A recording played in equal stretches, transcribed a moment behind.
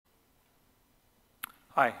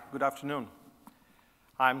Hi, good afternoon.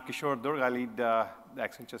 I'm Kishore Durg. I lead the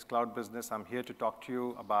Accenture's cloud business. I'm here to talk to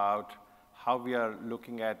you about how we are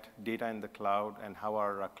looking at data in the cloud and how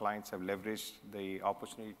our clients have leveraged the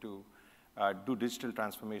opportunity to do digital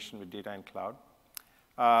transformation with data in cloud.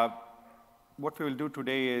 What we will do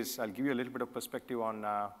today is I'll give you a little bit of perspective on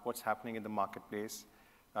what's happening in the marketplace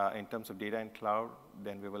in terms of data in cloud.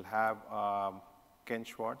 Then we will have Ken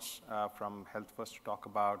Schwartz from Health First to talk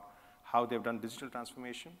about how they've done digital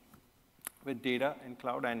transformation with data in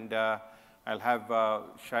cloud. And I'll have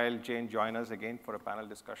Shail Jain join us again for a panel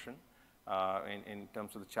discussion in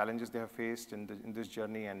terms of the challenges they have faced in this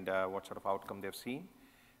journey and what sort of outcome they've seen.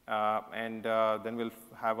 Then we'll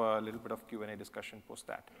have a little bit of Q&A discussion post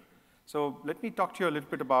that. So let me talk to you a little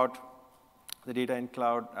bit about the data in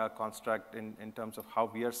cloud construct in terms of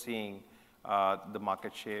how we are seeing the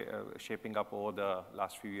market shaping up over the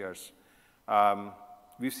last few years.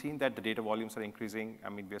 We've seen that the data volumes are increasing. I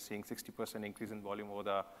mean, we're seeing 60% increase in volume over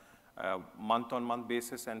the month-on-month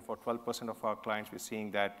basis, and for 12% of our clients, we're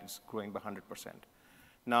seeing that it's growing by 100%.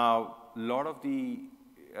 Now, a lot of the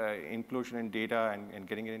inclusion in data and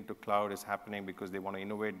getting it into cloud is happening because they want to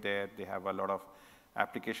innovate there. They have a lot of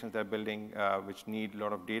applications they're building which need a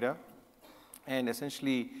lot of data. And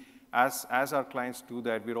essentially, as our clients do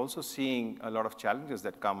that, we're also seeing a lot of challenges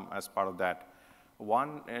that come as part of that.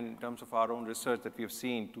 One, in terms of our own research that we've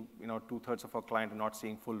seen, two-thirds of our clients are not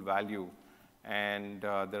seeing full value, and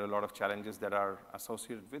there are a lot of challenges that are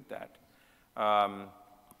associated with that.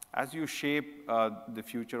 As you shape the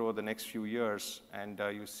future over the next few years, and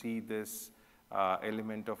you see this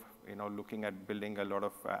element of looking at building a lot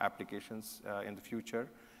of applications in the future,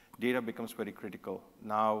 data becomes very critical.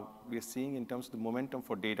 Now, we're seeing in terms of the momentum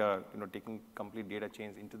for data, taking complete data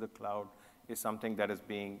chains into the cloud is something that is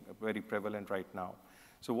being very prevalent right now.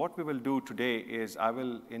 So what we will do today is I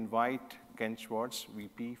will invite Ken Schwartz,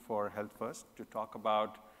 VP for Health First, to talk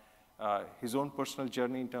about his own personal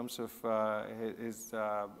journey in terms of his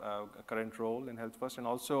current role in Health First, and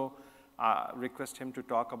also request him to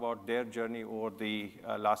talk about their journey over the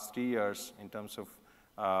last 3 years in terms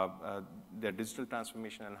of their digital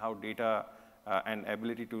transformation and how data and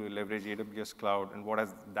ability to leverage AWS Cloud and what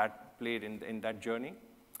has that played in that journey.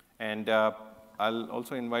 And I'll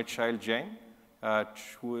also invite Shail Jain,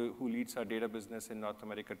 who leads our data business in North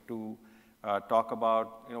America, to talk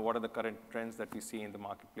about what are the current trends that we see in the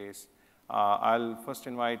marketplace. I'll first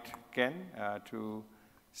invite Ken to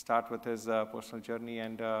start with his personal journey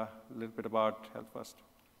and a little bit about Health First.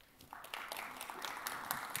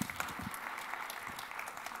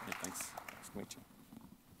 Hey, thanks. Nice to meet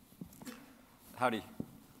you. Howdy.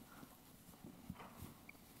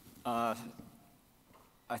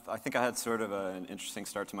 I think I had sort of an interesting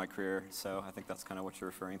start to my career, so I think that's kind of what you're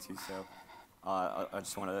referring to. So I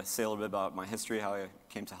just want to say a little bit about my history, how I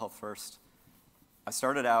came to Health First. I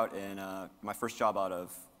started out in, my first job out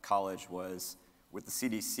of college was with the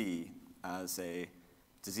CDC as a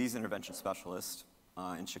disease intervention specialist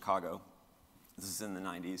in Chicago. This is in the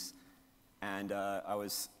 90s. And I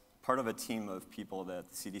was part of a team of people that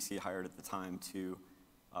the CDC hired at the time to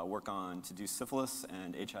to do syphilis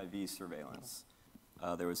and HIV surveillance.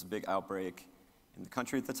 There was a big outbreak in the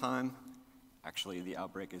country at the time. Actually, the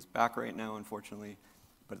outbreak is back right now, unfortunately.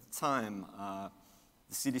 But at the time,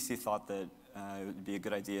 the CDC thought that it would be a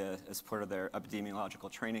good idea as part of their epidemiological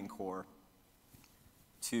training corps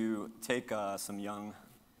to take some young,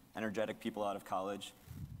 energetic people out of college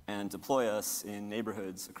and deploy us in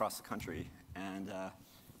neighborhoods across the country. And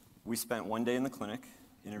we spent one day in the clinic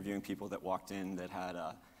interviewing people that walked in that had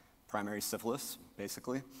primary syphilis,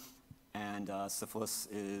 basically. And syphilis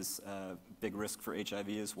is a big risk for HIV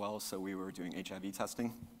as well, so we were doing HIV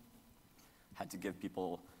testing. Had to give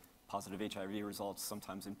people positive HIV results,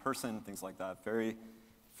 sometimes in person, things like that. Very,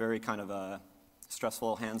 very kind of a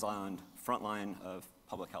stressful, hands-on frontline of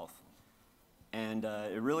public health. And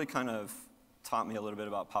it really kind of taught me a little bit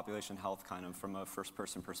about population health kind of from a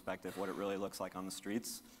first-person perspective, what it really looks like on the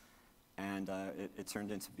streets. And it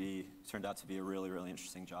turned out to be a really, really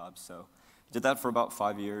interesting job. So I did that for about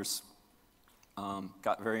 5 years.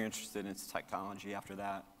 Got very interested in technology after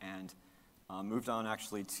that, and moved on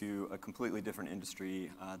actually to a completely different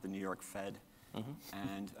industry, the New York Fed,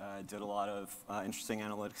 and did a lot of interesting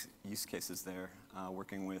analytics use cases there,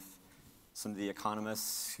 working with some of the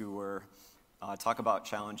economists who were talk about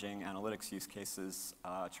challenging analytics use cases,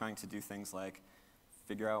 trying to do things like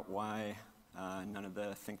figure out why none of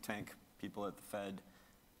the think tank people at the Fed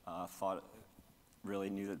really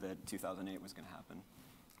knew that 2008 was going to happen,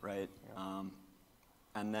 right? Yeah.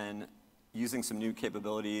 And then using some new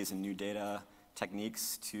capabilities and new data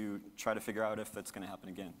techniques to try to figure out if it's going to happen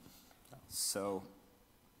again. Yeah. So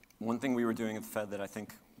one thing we were doing at the Fed that I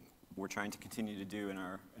think we're trying to continue to do in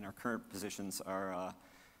our current positions are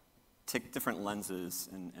take different lenses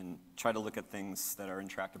and try to look at things that are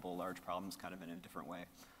intractable, large problems, kind of in a different way.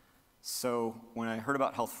 So when I heard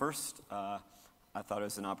about Health First, I thought it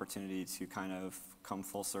was an opportunity to kind of come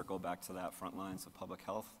full circle back to that front lines of public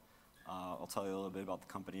health. I'll tell you a little bit about the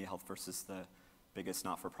company. Health First is the biggest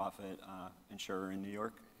not-for-profit insurer in New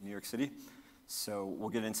York City. So we'll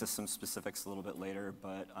get into some specifics a little bit later,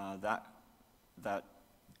 but that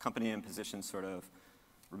company and position sort of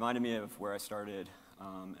reminded me of where I started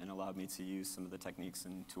and allowed me to use some of the techniques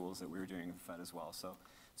and tools that we were doing at the Fed as well. So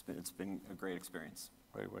it's been a great experience.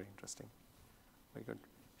 Very, very interesting. Very good.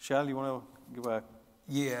 Shal, you want to give a...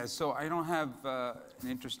 Yeah, so I don't have an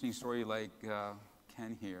interesting story like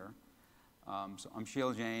Ken here. So I'm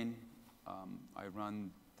Shail Jain. I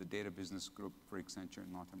run the data business group for Accenture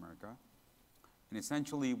in North America. And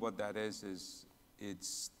essentially what that is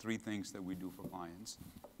it's three things that we do for clients.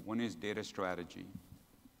 One is data strategy,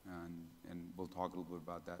 and we'll talk a little bit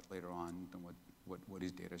about that later on, and what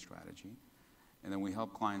is data strategy. And then we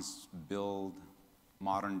help clients build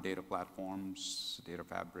modern data platforms, data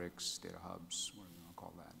fabrics, data hubs, whatever you want to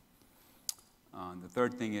call that. The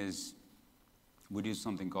third thing is we do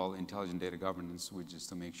something called intelligent data governance, which is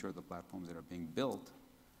to make sure the platforms that are being built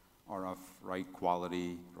are of right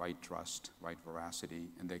quality, right trust, right veracity,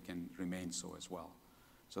 and they can remain so as well.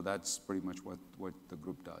 So that's pretty much what the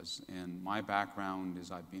group does. And my background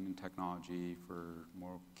is I've been in technology for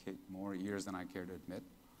more years than I care to admit.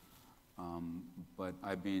 But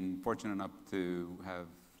I've been fortunate enough to have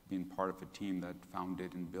been part of a team that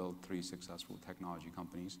founded and built 3 successful technology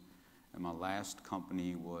companies. And my last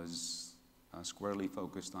company was squarely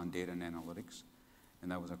focused on data and analytics,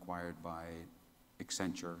 and that was acquired by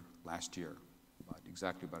Accenture last year,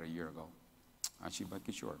 exactly about a year ago. Actually, by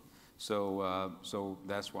Kishore. So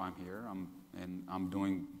that's why I'm here. I'm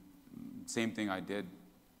doing the same thing I did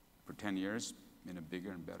for 10 years in a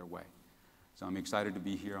bigger and better way. So I'm excited to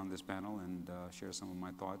be here on this panel and share some of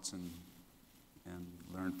my thoughts and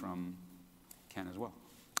learn from Ken as well.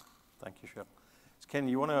 Thank you, Shal. So Ken,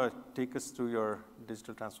 you want to take us through your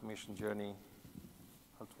digital transformation journey,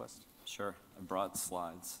 Health First? Sure. I brought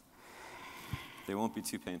slides. They won't be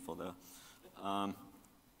too painful, though.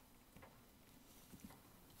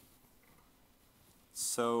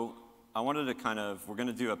 So I wanted to we're going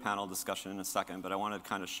to do a panel discussion in a second, but I wanted to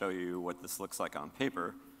kind of show you what this looks like on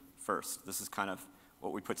paper first. This is kind of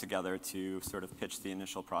what we put together to sort of pitch the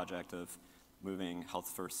initial project of moving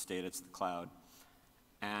Health First data to the cloud.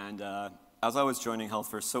 And as I was joining Health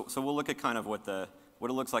First, so we'll look at kind of what it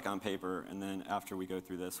looks like on paper, and then after we go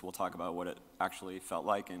through this, we'll talk about what it actually felt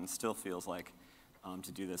like and still feels like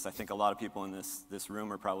to do this. I think a lot of people in this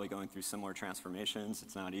room are probably going through similar transformations.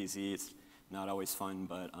 It's not easy, it's not always fun,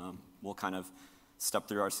 but we'll kind of step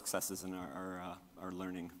through our successes and our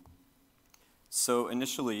learning. So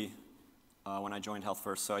initially, when I joined Health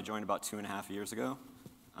First, so I joined about 2.5 years ago.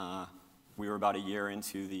 We were about a year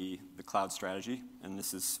into the cloud strategy, and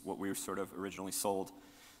this is what we were sort of originally sold.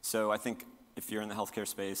 So I think if you're in the healthcare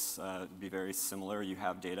space, it'd be very similar. You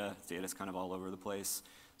have data. Data's kind of all over the place,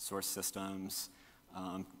 source systems,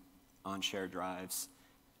 on shared drives.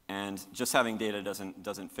 And just having data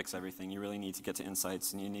doesn't fix everything. You really need to get to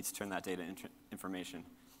insights, and you need to turn that data into information.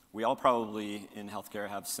 We all probably in healthcare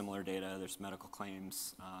have similar data. There's medical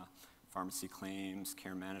claims, pharmacy claims,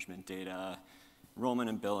 care management data, enrollment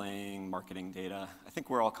and billing, marketing data. I think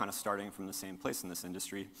we're all kind of starting from the same place in this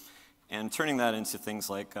industry. And turning that into things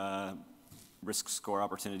like risk score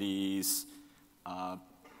opportunities,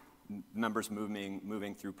 members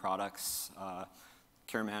moving through products,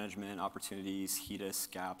 care management opportunities,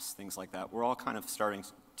 HEDIS, gaps, things like that. We're all kind of starting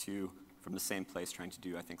from the same place, trying to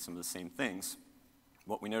do, I think, some of the same things.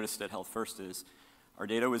 What we noticed at Health First is our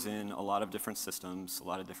data was in a lot of different systems, a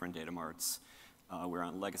lot of different data marts. We're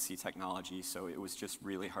on legacy technology, so it was just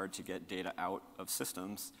really hard to get data out of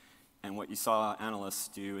systems. And what you saw analysts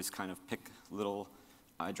do is kind of pick little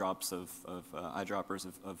eyedroppers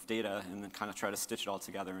of data and then kind of try to stitch it all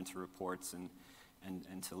together into reports and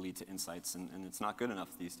to lead to insights, and it's not good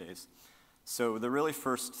enough these days. So the really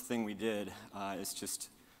first thing we did is just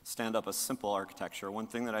stand up a simple architecture. One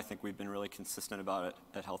thing that I think we've been really consistent about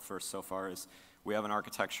at Health First so far is we have an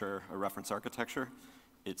architecture, a reference architecture.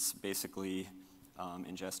 It's basically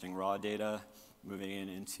ingesting raw data, moving it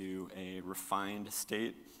into a refined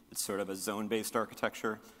state. It's sort of a zone-based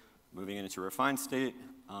architecture, moving it into a refined state,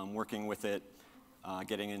 working with it,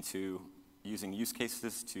 getting into using use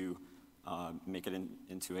cases to make it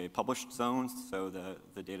into a published zone, so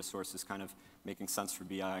the data source is kind of making sense for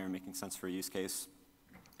BI or making sense for a use case.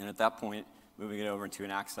 And at that point, moving it over into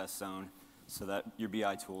an access zone so that your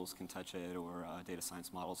BI tools can touch it, or data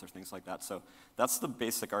science models or things like that. So that's the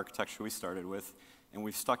basic architecture we started with, and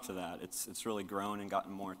we've stuck to that. It's really grown and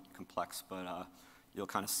gotten more complex, but you'll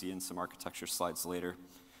kind of see in some architecture slides later.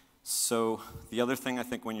 So the other thing I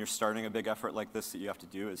think when you're starting a big effort like this that you have to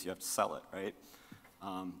do is you have to sell it, right?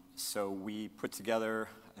 So we put together,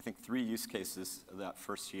 I think, 3 use cases that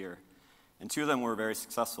first year, and 2 of them were very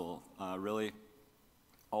successful. Really,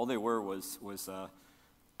 all they were was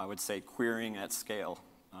I would say, querying at scale.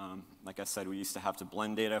 Like I said, we used to have to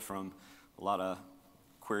blend data from a lot of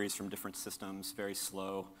queries from different systems, very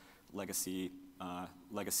slow legacy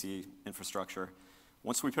infrastructure.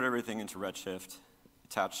 Once we put everything into Redshift,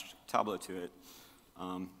 attached Tableau to it,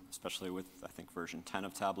 especially with, I think, version 10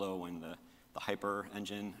 of Tableau, when the Hyper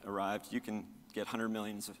engine arrived, you can get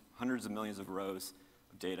hundreds of millions of rows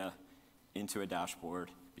of data into a dashboard,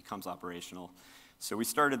 becomes operational. So we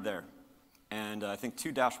started there. And I think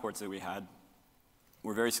 2 dashboards that we had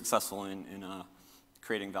were very successful in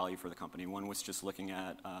creating value for the company. One was just looking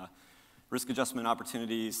at risk adjustment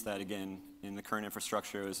opportunities that, again, in the current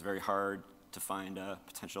infrastructure, it was very hard to find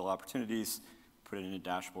potential opportunities. Put it in a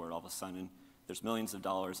dashboard, all of a sudden, there's millions of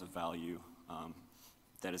dollars of value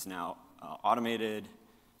that is now automated,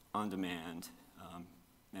 on demand,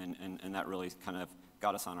 and that really kind of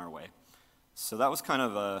got us on our way. So that was kind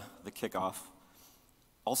of the kickoff.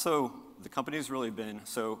 Also, the company's really been,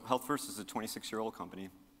 so Health First is a 26-year-old company,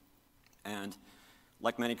 and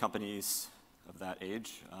like many companies of that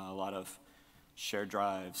age, a lot of shared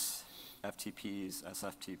drives, FTPs,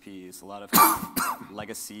 SFTPs, a lot of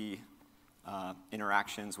legacy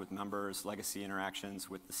interactions with members, legacy interactions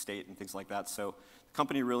with the state and things like that. So the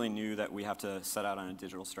company really knew that we have to set out on a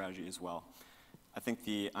digital strategy as well. I think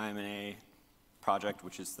the IM&A project,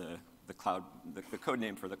 which is the code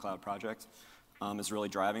name for the cloud project, is really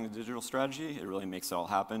driving the digital strategy. It really makes it all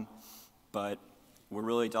happen. But we're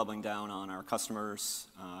really doubling down on our customers.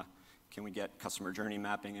 Can we get customer journey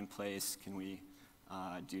mapping in place? Can we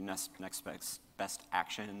do next best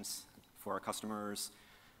actions for our customers?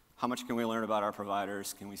 How much can we learn about our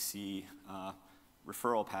providers? Can we see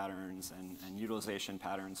referral patterns and utilization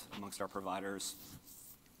patterns amongst our providers?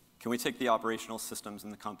 Can we take the operational systems in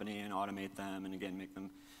the company and automate them and, again, make them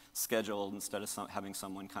scheduled instead of having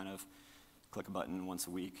someone kind of click a button once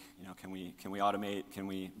a week? You know, can we automate? Can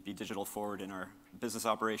we be digital forward in our business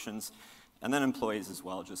operations? And then employees as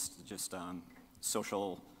well, just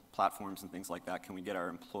social platforms and things like that. Can we get our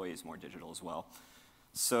employees more digital as well?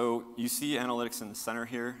 So you see analytics in the center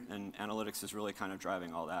here, and analytics is really kind of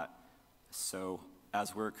driving all that. So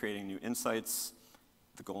as we're creating new insights,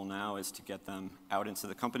 the goal now is to get them out into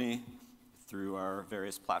the company through our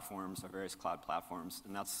various platforms, our various cloud platforms,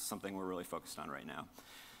 and that's something we're really focused on right now.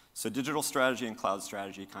 So digital strategy and cloud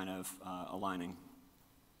strategy kind of aligning.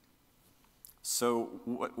 So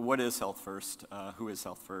what is Health First? Who is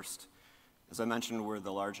Health First? As I mentioned, we're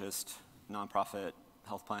the largest nonprofit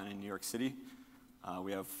health plan in New York City.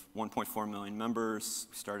 We have 1.4 million members.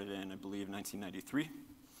 We started in, I believe, 1993.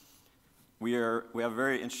 We have a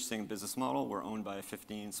very interesting business model. We're owned by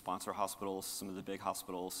 15 sponsor hospitals, some of the big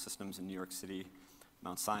hospital systems in New York City,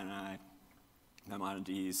 Mount Sinai,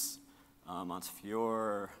 Maimonides,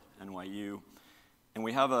 Montefiore, NYU. And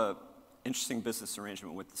we have an interesting business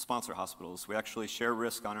arrangement with the sponsor hospitals. We actually share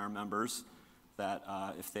risk on our members that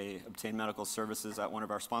if they obtain medical services at one of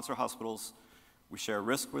our sponsor hospitals, we share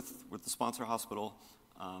risk with the sponsor hospital.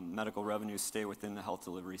 Medical revenues stay within the health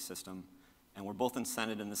delivery system. And we're both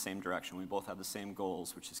incented in the same direction. We both have the same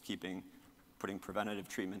goals, which is putting preventative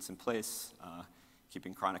treatments in place,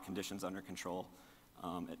 keeping chronic conditions under control.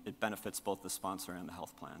 It benefits both the sponsor and the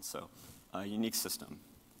health plan. So a unique system.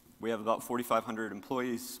 We have about 4,500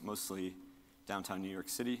 employees, mostly downtown New York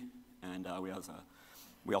City, and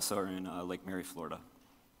we also are in Lake Mary, Florida.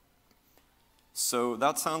 So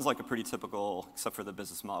that sounds like a pretty typical, except for the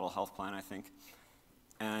business model, health plan, I think.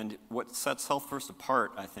 And what sets Health First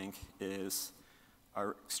apart, I think, is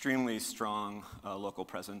our extremely strong local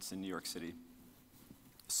presence in New York City.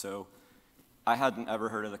 So I hadn't ever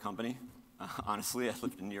heard of the company. Honestly, I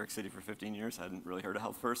lived in New York City for 15 years. I hadn't really heard of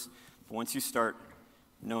Health First. But once you start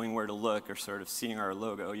knowing where to look or sort of seeing our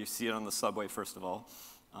logo, you see it on the subway, first of all.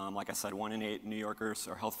 Like I said, 1 in 8 New Yorkers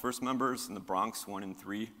are Health First members. In the Bronx, 1 in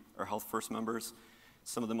 3 are Health First members.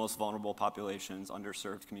 Some of the most vulnerable populations,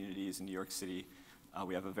 underserved communities in New York City.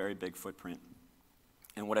 We have a very big footprint.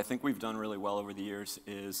 And what I think we've done really well over the years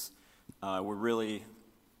is we're really,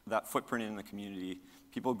 that footprint in the community,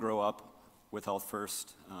 people grow up with Health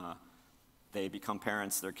First. They become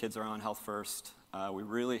parents, their kids are on Health First. We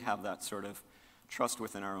really have that sort of trust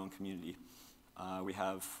within our own community. We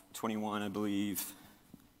have 21, I believe,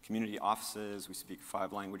 community offices. We speak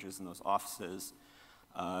 5 languages in those offices.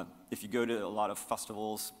 If you go to a lot of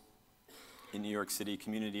festivals in New York City,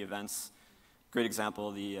 community events, great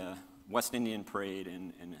example, the West Indian Parade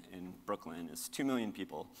in Brooklyn is 2 million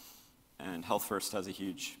people, and Health First has a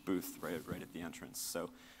huge booth right at the entrance. So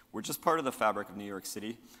we're just part of the fabric of New York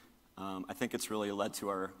City. I think it's really led to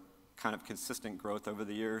our kind of consistent growth over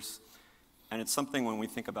the years. And it's something when we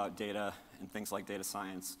think about data and things like data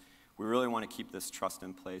science, we really want to keep this trust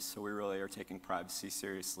in place. So we really are taking privacy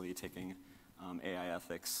seriously, taking AI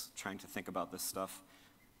ethics, trying to think about this stuff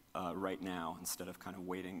right now instead of kind of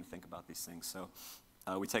waiting to think about these things. So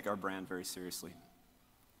we take our brand very seriously.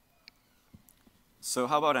 So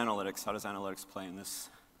how about analytics? How does analytics play in this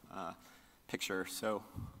picture? So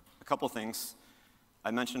a couple things.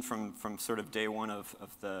 I mentioned from sort of day one of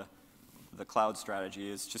the cloud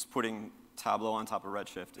strategy is just putting Tableau on top of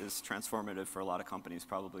Redshift is transformative for a lot of companies,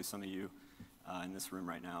 probably some of you in this room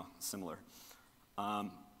right now, similar.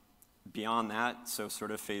 Beyond that, so sort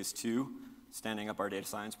of phase 2, standing up our data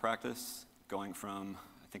science practice, going from,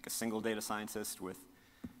 I think, a single data scientist with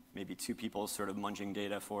maybe 2 people sort of munging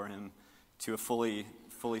data for him to a fully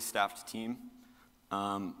staffed team.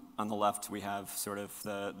 On the left, we have sort of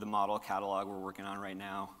the model catalog we're working on right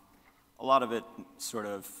now. A lot of it sort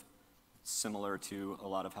of similar to a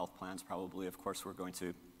lot of health plans, probably. Of course, we're going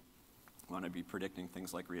to want to be predicting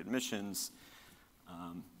things like readmissions.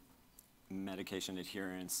 Medication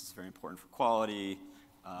adherence is very important for quality,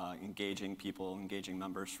 engaging people, engaging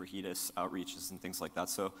members for HEDIS, outreaches, and things like that.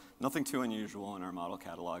 So nothing too unusual in our model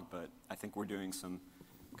catalog, but I think we're doing some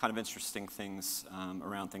kind of interesting things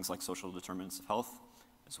around things like social determinants of health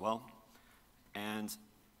as well. And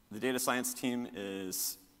the data science team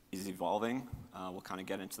is evolving. We'll kind of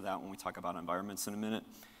get into that when we talk about environments in a minute.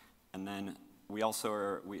 And then we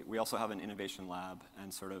also have an innovation lab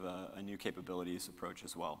and sort of a new capabilities approach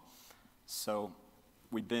as well. So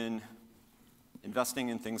we've been investing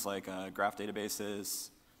in things like graph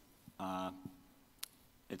databases.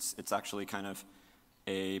 It's actually kind of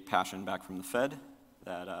a passion back from the Fed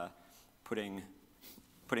that putting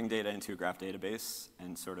data into a graph database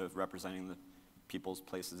and sort of representing the people's,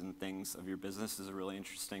 places, and things of your business is a really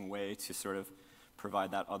interesting way to sort of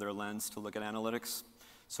provide that other lens to look at analytics.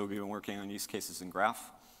 So we've been working on use cases in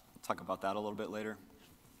graph. I'll talk about that a little bit later.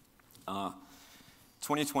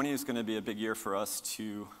 2020 is going to be a big year for us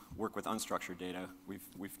to work with unstructured data.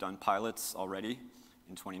 We've done pilots already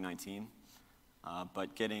in 2019,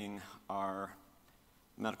 but getting our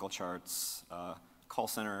medical charts, call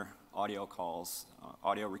center audio calls,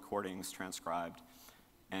 audio recordings transcribed,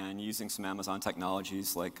 and using some Amazon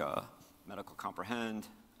technologies like Medical Comprehend,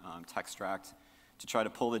 Textract, to try to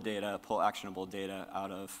pull the data, pull actionable data out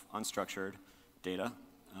of unstructured data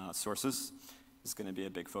sources is going to be a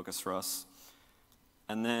big focus for us.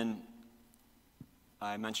 And then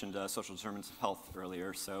I mentioned social determinants of health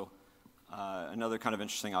earlier, so another kind of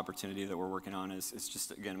interesting opportunity that we're working on is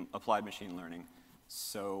just, again, applied machine learning.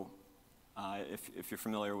 So if you're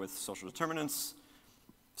familiar with social determinants,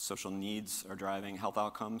 social needs are driving health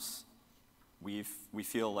outcomes. We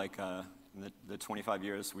feel like in the 25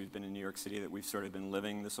 years we've been in New York City that we've sort of been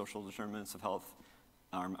living the social determinants of health.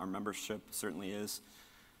 Our membership certainly is.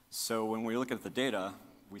 So when we look at the data,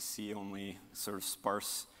 we see only sort of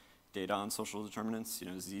sparse data on social determinants. You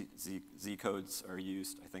know, Z codes are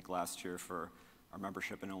used, I think, last year for our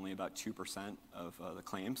membership in only about 2% of the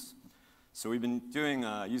claims. So we've been doing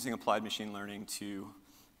using applied machine learning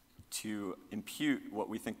to impute what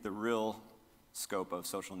we think the real scope of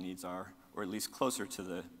social needs are, or at least closer to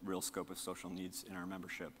the real scope of social needs in our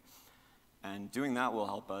membership. And doing that will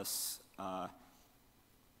help us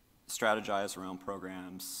strategize around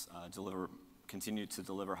programs, continue to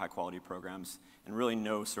deliver high quality programs, and really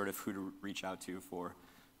know sort of who to reach out to for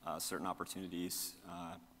certain opportunities,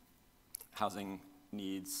 housing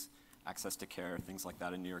needs, access to care, things like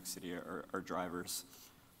that in New York City are drivers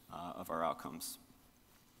of our outcomes.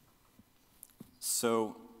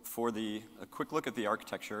 So for a quick look at the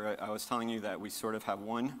architecture, I was telling you that we sort of have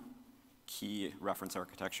one key reference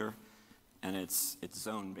architecture, and it's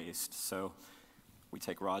zone-based. So we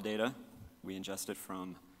take raw data, we ingest it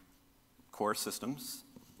from core systems,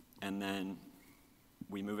 and then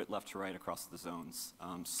we move it left to right across the zones.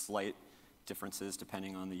 Slight differences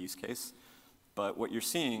depending on the use case. But what you're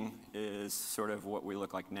seeing is sort of what we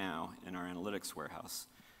look like now in our analytics warehouse.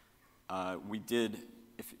 We did,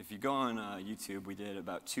 if you go on YouTube, we did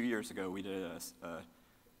about 2 years ago, we did a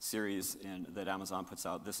series that Amazon puts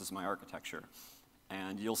out, This Is My Architecture.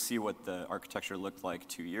 And you'll see what the architecture looked like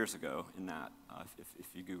 2 years ago in that, if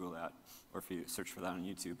you Google that, or if you search for that on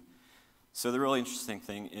YouTube. So the really interesting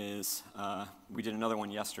thing is we did another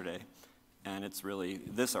one yesterday, and it's really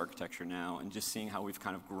this architecture now, and just seeing how we've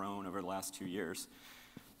kind of grown over the last 2 years.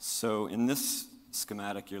 So in this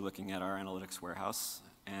schematic, you're looking at our analytics warehouse,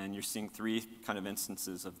 and you're seeing 3 kind of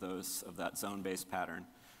instances of that zone-based pattern.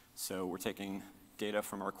 So we're taking data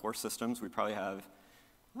from our core systems. We probably have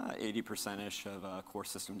 80%-ish of core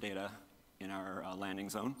system data in our landing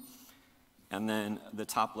zone. And then the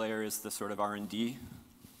top layer is the sort of R&D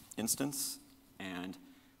instance, and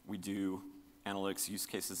we do analytics use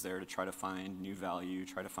cases there to try to find new value,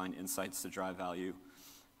 try to find insights to drive value.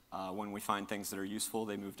 When we find things that are useful,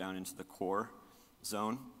 they move down into the core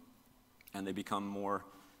zone, and they become more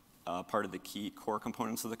part of the key core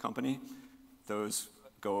components of the company. Those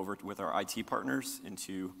go over with our IT partners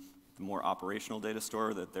into the more operational data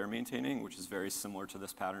store that they're maintaining, which is very similar to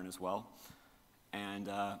this pattern as well. And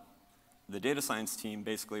the data science team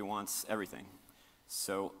basically wants everything.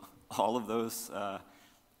 So all of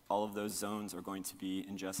those zones are going to be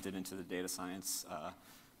ingested into the data science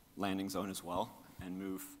landing zone as well and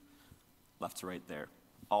move left to right there.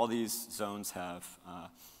 All these zones have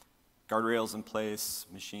guardrails in place,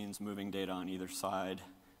 machines moving data on either side,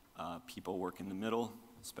 people work in the middle,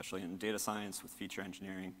 especially in data science with feature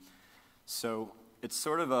engineering. So it's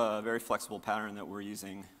sort of a very flexible pattern that we're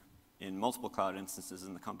using in multiple cloud instances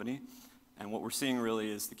in the company. And what we're seeing really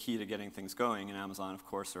is the key to getting things going in Amazon, of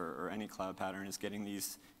course, or any cloud pattern, is getting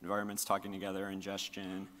these environments talking together,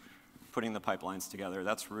 ingestion, putting the pipelines together.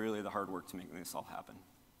 That's really the hard work to make this all happen.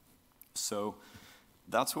 So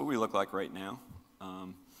that's what we look like right now.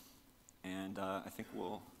 I think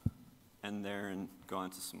we'll end there and go on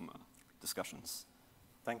to some discussions.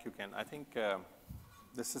 Thank you, Ken. I think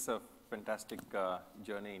this is a fantastic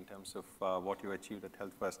journey in terms of what you achieved at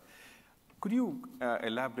Health First. Could you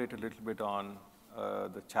elaborate a little bit on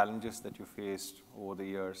the challenges that you faced over the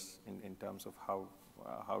years in terms of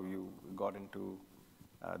how you got into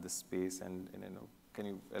this space, and can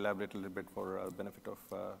you elaborate a little bit for the benefit of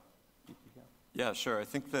people here? Yeah, sure. I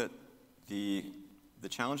think that the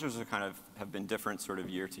challenges have been different sort of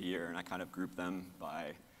year to year, and I kind of group them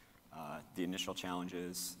by the initial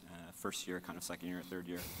challenges, first year, kind of second year, third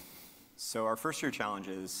year. So our first year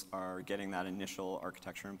challenges are getting that initial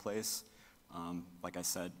architecture in place. Like I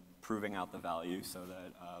said, proving out the value so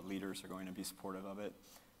that leaders are going to be supportive of it,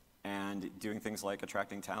 and doing things like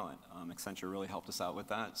attracting talent. Accenture really helped us out with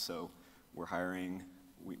that. So we're hiring.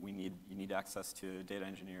 You need access to data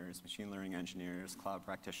engineers, machine learning engineers, cloud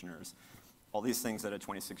practitioners. All these things that a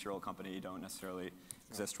 26-year-old company don't necessarily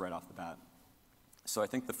exist right off the bat. So I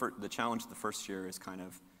think the challenge the first year is kind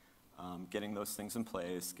of getting those things in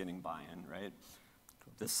place, getting buy-in, right?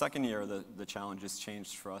 The second year, the challenge has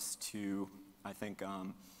changed for us to, I think,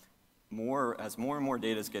 as more and more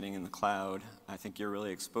data is getting in the cloud, I think you're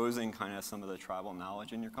really exposing kind of some of the tribal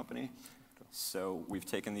knowledge in your company. So we've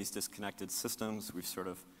taken these disconnected systems, we've sort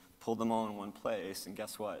of pulled them all in one place, and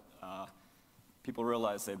guess what? People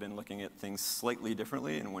realize they've been looking at things slightly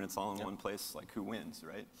differently, and when it's all in one place, like, who wins,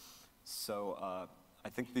 right? So I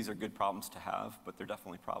think these are good problems to have, but they're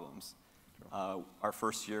definitely problems. Sure. Our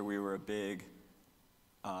first year, we were a big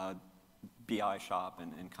BI shop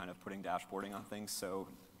and kind of putting dashboarding on things. So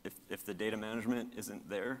if the data management isn't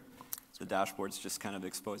there, the dashboard's just kind of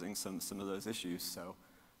exposing some of those issues. So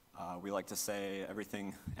we like to say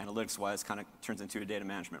everything analytics-wise kind of turns into a data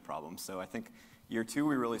management problem. So I think year 2,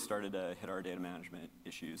 we really started to hit our data management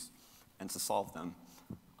issues and to solve them.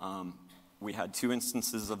 We had 2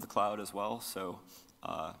 instances of the cloud as well. So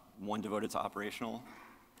one devoted to operational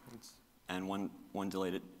and one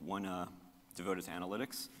devoted to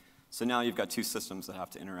analytics. So now you've got 2 systems that have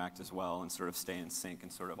to interact as well and sort of stay in sync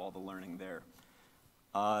and sort of all the learning there.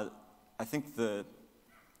 I think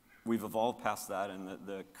we've evolved past that, and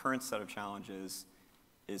the current set of challenges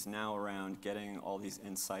is now around getting all these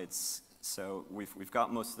insights. So we've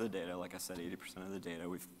got most of the data, like I said, 80% of the data.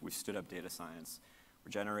 We've stood up data science.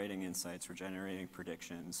 We're generating insights. We're generating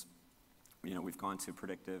predictions. We've gone to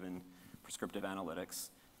predictive and prescriptive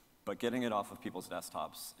analytics. But getting it off of people's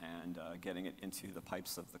desktops and getting it into the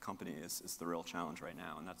pipes of the company is the real challenge right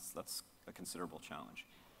now, and that's a considerable challenge.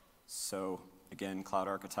 So again, cloud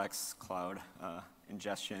architects, cloud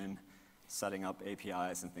ingestion, setting up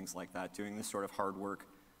APIs and things like that, doing this sort of hard work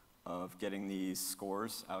of getting these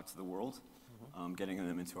scores out to the world, getting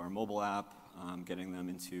them into our mobile app, getting them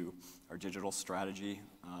into our digital strategy.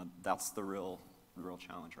 That's the real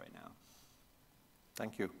challenge right now.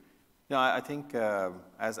 Thank you. No, I think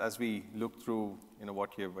as we look through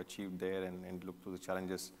what you have achieved there and look through the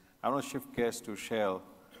challenges, I want to shift gears to Shail.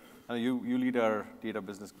 You lead our data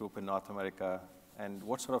business group in North America, And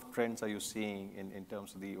what sort of trends are you seeing in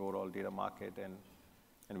terms of the overall data market,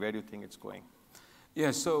 and where do you think it's going?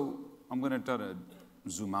 Yeah, so I'm going to try to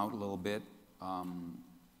zoom out a little bit.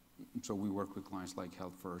 So we work with clients like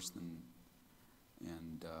Health First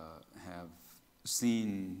and have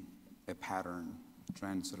seen a pattern,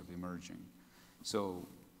 trend sort of emerging. So,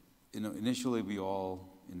 initially we all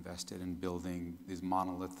invested in building these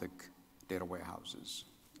monolithic data warehouses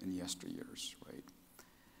in yesteryears, right?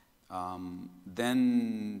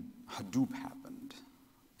 Then Hadoop happened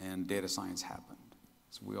and data science happened.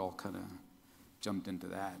 So we all kind of jumped into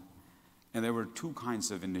that. And there were two kinds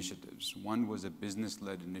of initiatives. One was a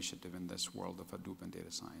business-led initiative in this world of Hadoop and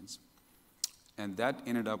data science. And that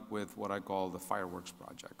ended up with what I call the fireworks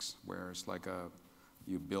projects, where it's like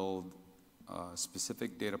you build a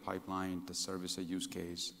specific data pipeline to service a use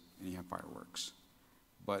case, and you have fireworks.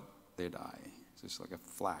 But they die. So it's like a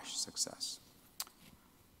flash success.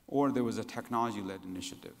 Or there was a technology-led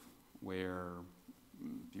initiative where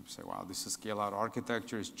people say, wow, this is scale-out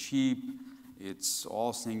architecture, it's cheap, it's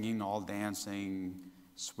all singing, all dancing,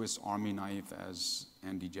 Swiss Army knife, as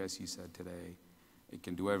Andy Jassy said today. It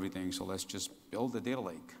can do everything, so let's just build a data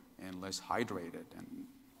lake and let's hydrate it and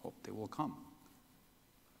hope they will come.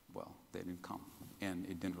 Well, they didn't come, and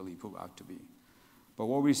it didn't really prove out to be. But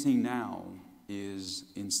what we're seeing now is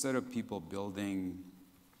instead of people building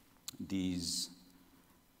these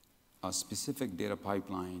specific data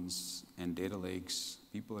pipelines and data lakes,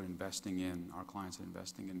 people are investing in, our clients are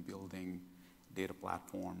investing in building data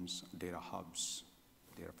platforms, data hubs,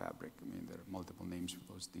 data fabric. I mean, there are multiple names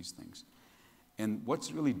for these things. And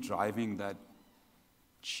what's really driving that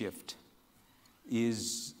shift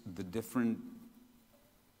is the different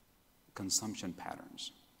consumption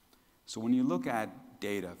patterns. So when you look at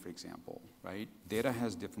data, for example, right? Data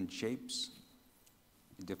has different shapes,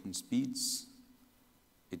 different speeds,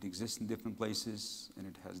 it exists in different places, and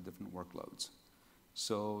it has different workloads.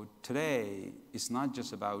 So today, it's not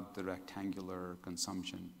just about the rectangular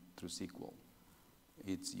consumption through SQL.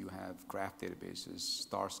 You have graph databases,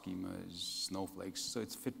 star schemas, snowflakes, so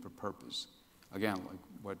it's fit for purpose. Again, like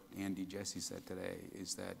what Andy Jassy said today,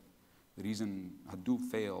 is that the reason Hadoop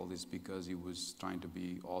failed is because it was trying to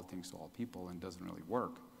be all things to all people and doesn't really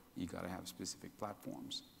work. You got to have specific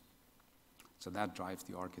platforms. So that drives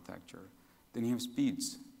the architecture. Then you have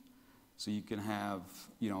speeds. So you can have,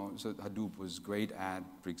 so Hadoop was great at,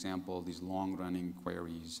 for example, these long-running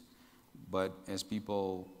queries. But as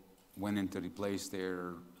people went in to replace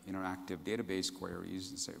their interactive database queries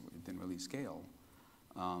and say it didn't really scale.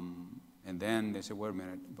 And then they said, wait a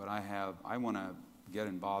minute, but I want to get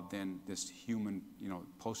involved in this human,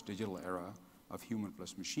 post-digital era of human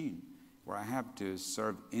plus machine, where I have to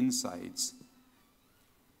serve insights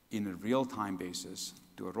in a real-time basis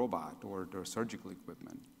to a robot or to a surgical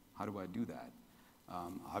equipment. How do I do that?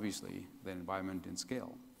 Obviously, the environment and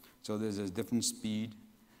scale. So there's a different speed,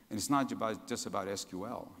 and it's not just about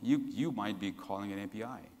SQL. You might be calling an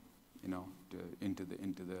API, into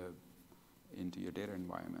your data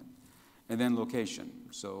environment, and then location.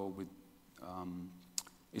 So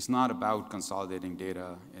it's not about consolidating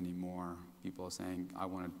data anymore. People are saying, I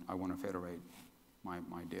want to federate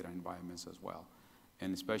my data environments as well.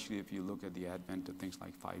 And especially if you look at the advent of things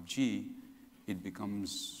like 5G, it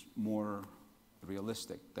becomes more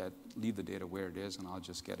realistic that leave the data where it is and I'll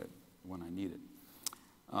just get it when I need it.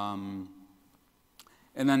 And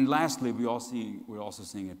then lastly, we're also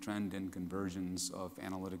seeing a trend in conversions of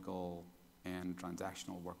analytical and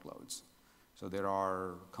transactional workloads. So there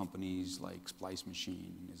are companies like Splice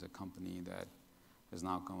Machine is a company that has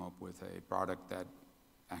now come up with a product that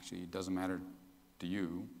actually doesn't matter to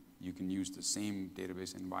you. You can use the same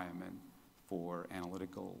database environment for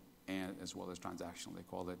analytical and as well as transactional. They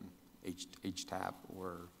call it HTAP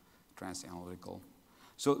or transanalytical.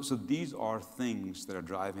 So these are things that are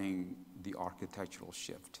driving the architectural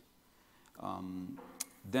shift.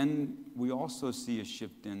 Then we also see a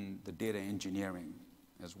shift in the data engineering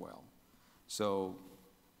as well. So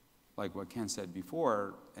like what Ken said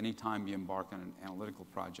before, anytime you embark on an analytical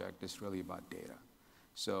project, it's really about data.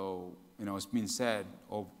 So, it's been said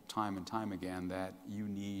time and time again that you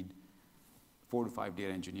need 4 to 5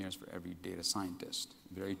 data engineers for every data scientist.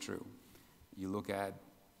 Very true. You look at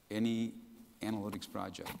any analytics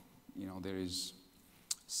project, there is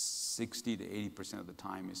 60 to 80% of the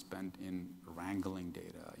time is spent in wrangling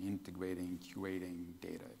data, integrating, curating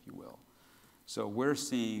data, if you will. So we're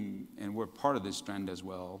seeing, and we're part of this trend as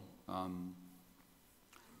well,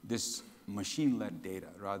 this machine-led data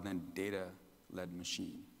rather than data-led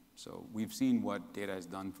machine. So we've seen what data has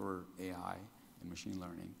done for AI and machine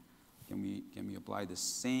learning. Can we apply the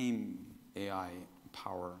same AI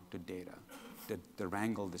power to data? to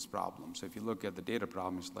wrangle this problem. So if you look at the data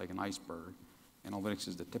problem, it's like an iceberg. Analytics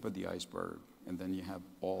is the tip of the iceberg, and then you have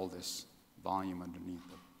all this volume underneath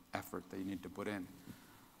the effort that you need to put in.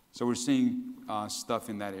 So we're seeing stuff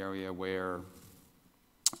in that area where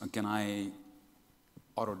can I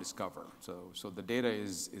auto-discover? So the data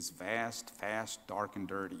is vast, fast, dark, and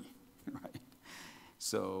dirty, right?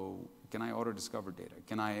 So can I auto-discover data?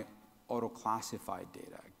 Can I auto-classify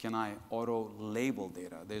data? Can I auto-label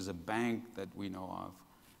data? There's a bank that we know of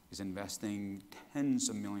is investing tens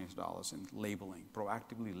of millions of dollars in labeling,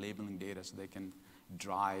 proactively labeling data so they can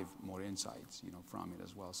drive more insights, from it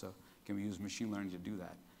as well. So can we use machine learning to do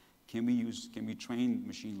that? Can we train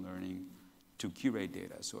machine learning to curate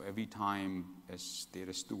data? So every time a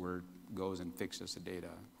data steward goes and fixes the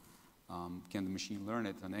data, can the machine learn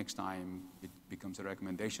it? The next time it becomes a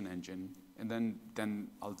recommendation engine, and then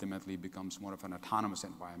ultimately becomes more of an autonomous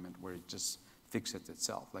environment where it just fixes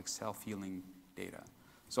itself, like self-healing data.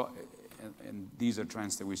 So, and these are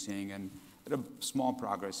trends that we're seeing, and a small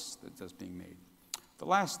progress that's being made. The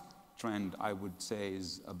last trend I would say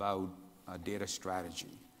is about data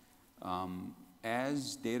strategy.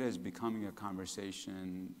 As data is becoming a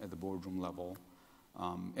conversation at the boardroom level,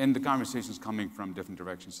 and the conversation is coming from different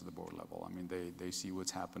directions to the board level. I mean, they see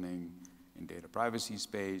what's happening in data privacy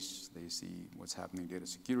space, they see what's happening in data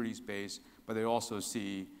security space, but they also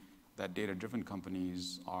see that data-driven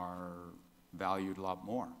companies are valued a lot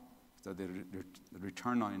more. So the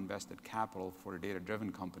return on invested capital for a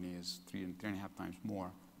data-driven company is 3.5 times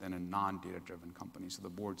more than a non-data-driven company. So the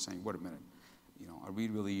board's saying, wait a minute, are we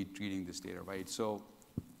really treating this data right? So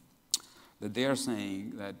that they're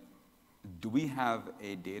saying that, do we have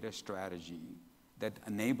a data strategy that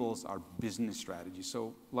enables our business strategy?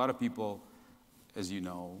 So a lot of people, as you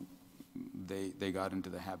know, they got into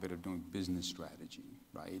the habit of doing business strategy,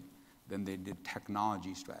 right? Then they did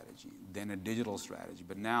technology strategy, then a digital strategy.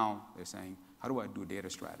 But now they're saying, how do I do a data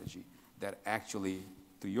strategy that actually,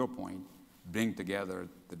 to your point, bring together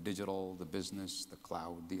the digital, the business, the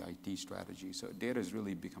cloud, the IT strategy? So data is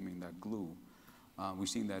really becoming that glue. We're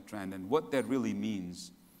seeing that trend. And what that really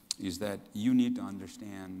means is that you need to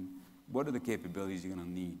understand what are the capabilities you're going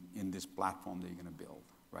to need in this platform that you're going to build,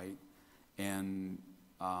 right? And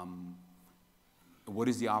what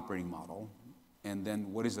is the operating model? And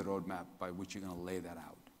then what is the roadmap by which you're going to lay that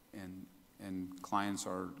out? And clients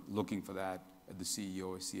are looking for that at the CEO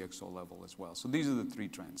or CXO level as well. So these are the three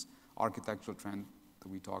trends. Architectural trend that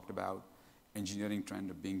we talked about, engineering trend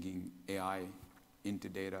of bringing AI into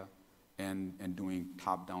data, and doing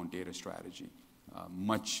top-down data strategy,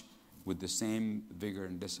 much with the same vigor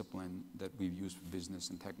and discipline that we've used for business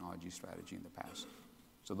and technology strategy in the past.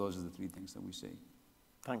 So those are the three things that we see.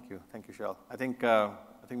 Thank you, Shal. I think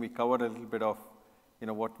we covered a little bit of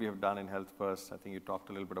what we have done in Health First. I think you talked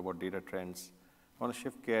a little bit about data trends. I want to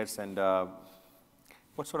shift gears and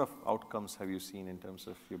what sort of outcomes have you seen in terms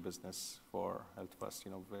of your business for Health First?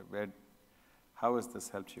 How has this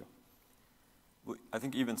helped you? Well, I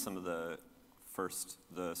think even some of the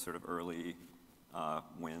sort of early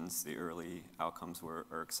wins, the early outcomes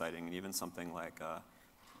are exciting, and even something like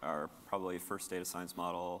our probably first data science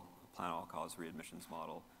model, plan all cause readmissions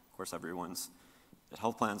model. Of course,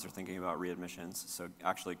 health plans are thinking about readmissions, so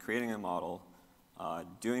actually creating a model,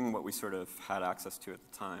 doing what we sort of had access to at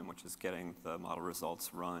the time, which is getting the model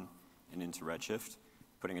results run and into Redshift,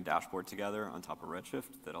 putting a dashboard together on top of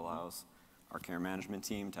Redshift that allows our care management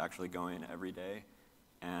team to actually go in every day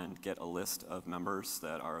and get a list of members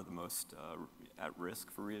that are the most at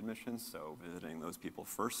risk for readmissions, so visiting those people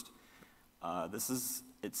first.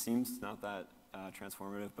 It seems not that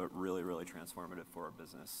transformative, but really, really transformative for our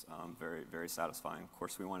business. Very, very satisfying. Of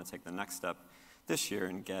course, we want to take the next step this year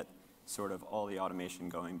and get sort of all the automation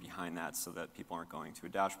going behind that so that people aren't going to a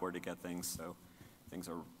dashboard to get things, so things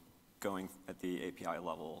are going at the API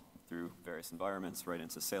level through various environments right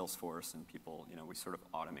into Salesforce, and people, we sort of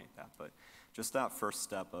automate that. But just that first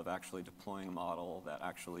step of actually deploying a model that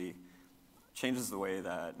actually changes the way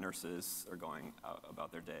that nurses are going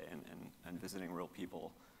about their day and visiting real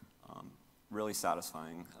people, really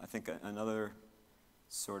satisfying. I think another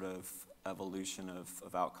sort of evolution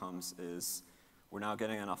of outcomes is we're now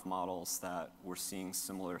getting enough models that we're seeing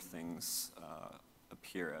similar things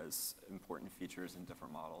appear as important features in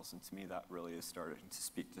different models. And to me, that really is starting to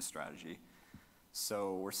speak to strategy.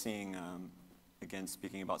 So we're seeing, again,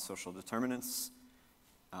 speaking about social determinants,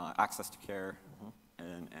 access to care,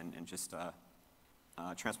 and just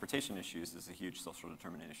transportation issues is a huge social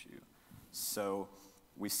determinant issue. So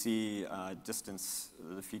we see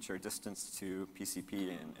the feature distance to PCP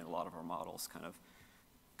in a lot of our models kind of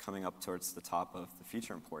coming up towards the top of the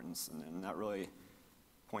feature importance, and that really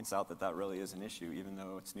points out that that really is an issue, even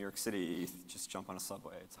though it's New York City, you just jump on a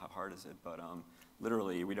subway. It's how hard is it? But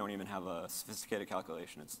literally, we don't even have a sophisticated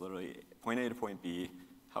calculation. It's literally point A to point B.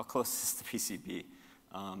 How close is the PCB?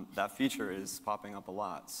 That feature is popping up a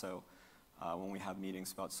lot. So when we have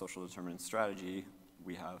meetings about social determinant strategy,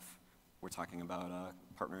 we're talking about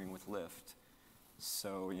partnering with Lyft.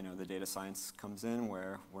 So the data science comes in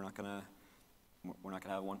where we're not gonna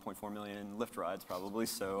have 1.4 million Lyft rides probably.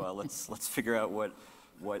 So let's figure out what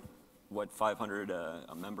 500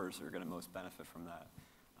 members are going to most benefit from that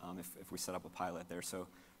if we set up a pilot there. So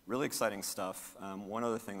really exciting stuff. One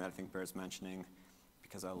other thing that I think bears mentioning,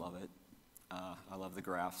 because I love it, I love the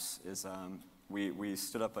graphs, is we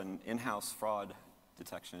stood up an in-house fraud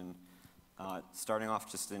detection, starting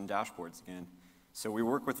off just in dashboards again. So we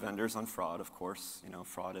work with vendors on fraud, of course.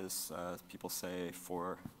 Fraud is, people say,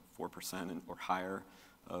 4% or higher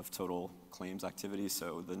of total claims activity,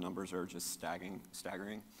 so the numbers are just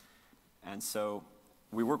staggering. And so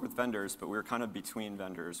we work with vendors, but we're kind of between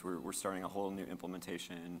vendors. We're starting a whole new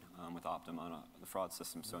implementation with Optum on the fraud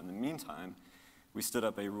system. So in the meantime, we stood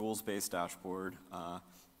up a rules-based dashboard,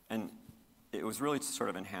 and it was really to sort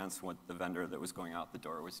of enhance what the vendor that was going out the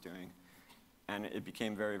door was doing. And it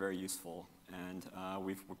became very, very useful. And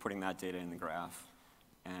we're putting that data in the graph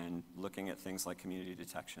and looking at things like community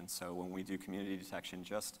detection. So when we do community detection,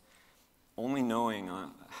 just only knowing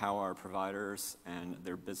how our providers and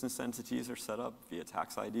their business entities are set up via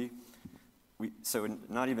tax ID, so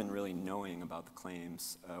not even really knowing about the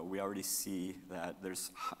claims, we already see that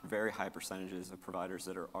there's very high percentages of providers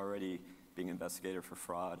that are already being investigated for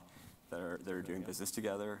fraud, that are doing business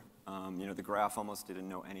together. The graph almost didn't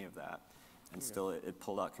know any of that. And still, it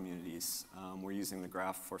pulled out communities. We're using the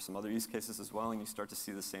graph for some other use cases as well, and you start to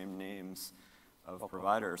see the same names of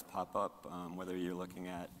providers pop up, whether you're looking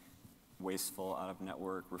at wasteful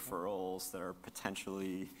out-of-network referrals that are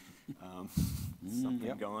potentially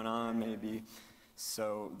something going on, maybe.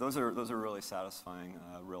 So those are really satisfying,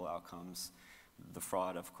 real outcomes. The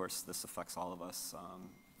fraud, of course, this affects all of us,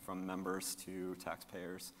 from members to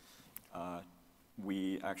taxpayers.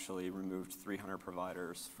 We actually removed 300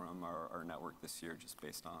 providers from our network this year just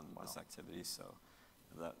based on this activity, so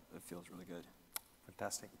it feels really good.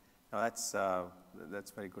 Fantastic. Now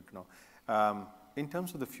that's very good to know. In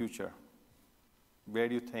terms of the future, where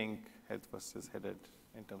do you think Health First is headed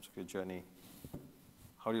in terms of your journey?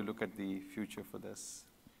 How do you look at the future for this?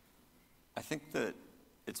 I think that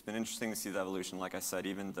it's been interesting to see the evolution. Like I said,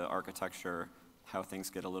 even the architecture, how things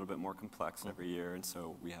get a little bit more complex every year, and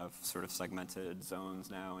so we have sort of segmented zones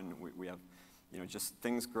now, and we have, just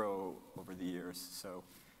things grow over the years. So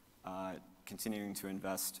continuing to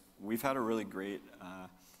invest. We've had a really great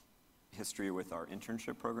history with our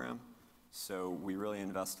internship program, so we really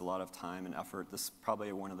invest a lot of time and effort. This is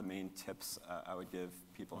probably one of the main tips I would give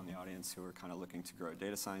people in the audience who are kind of looking to grow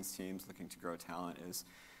data science teams, looking to grow talent, is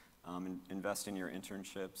invest in your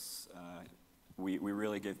internships. We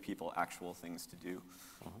really give people actual things to do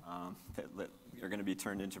that are going to be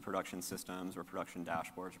turned into production systems or production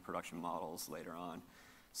dashboards or production models later on.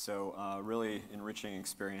 So really enriching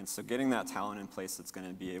experience. So getting that talent in place that's going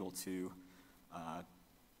to be able to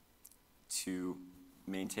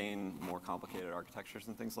maintain more complicated architectures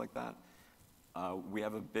and things like that. We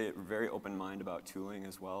have a very open mind about tooling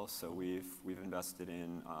as well. So we've invested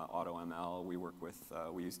in AutoML.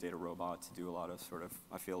 We use DataRobot to do a lot of sort of,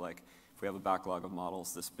 I feel like, if we have a backlog of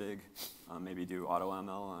models this big, maybe do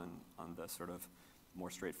AutoML on the sort of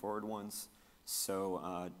more straightforward ones.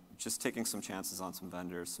 So just taking some chances on some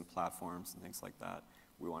vendors, some platforms, and things like that.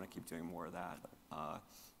 We want to keep doing more of that.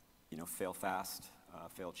 Fail fast,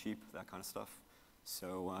 fail cheap, that kind of stuff.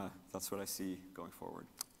 So that's what I see going forward.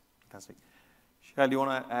 Fantastic. Shail, do you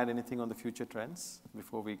want to add anything on the future trends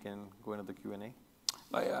before we can go into the Q&A?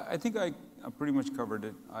 I think I pretty much covered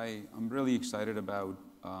it. I'm really excited about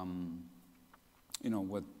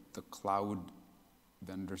what the cloud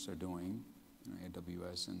vendors are doing,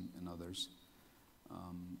 AWS and others.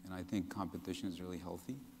 And I think competition is really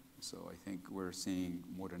healthy. So I think we're seeing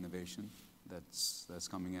more innovation that's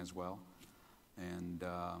coming as well. And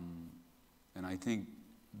I think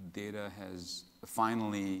data has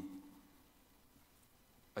finally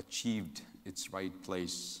achieved its right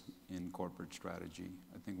place in corporate strategy.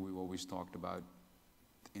 I think we've always talked about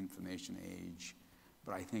the information age,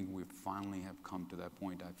 but I think we finally have come to that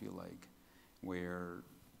point, I feel like, where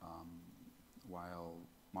while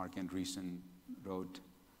Marc Andreessen wrote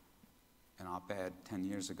an op-ed 10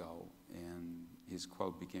 years ago, and his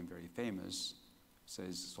quote became very famous,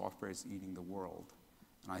 says, "Software is eating the world."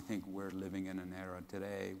 And I think we're living in an era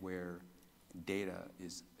today where data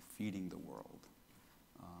is feeding the world.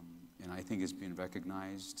 And I think it's been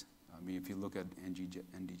recognized. I mean, if you look at Andy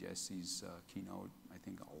Jesse's keynote, I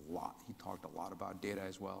think he talked a lot about data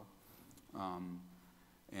as well.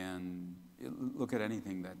 Look at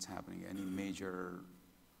anything that's happening, any major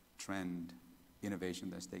trend, innovation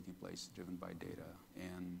that's taking place driven by data.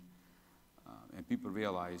 And people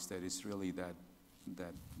realize that it's really that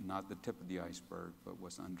not the tip of the iceberg, but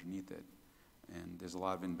what's underneath it. And there's a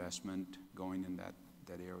lot of investment going in that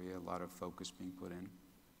area, a lot of focus being put in.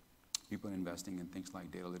 People investing in things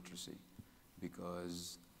like data literacy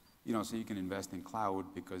because, so you can invest in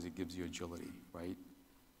cloud because it gives you agility, right?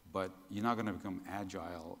 But you're not going to become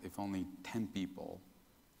agile if only 10 people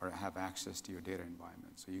have access to your data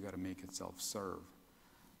environment. So you got to make it self-serve.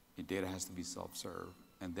 Your data has to be self-serve.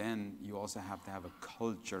 And then you also have to have a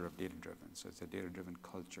culture of data-driven. So it's a data-driven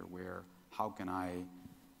culture where how can I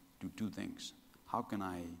do two things? How can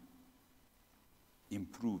I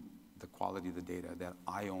improve the quality of the data that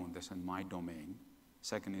I own, that's in my domain?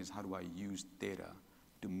 Second is, how do I use data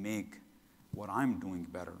to make what I'm doing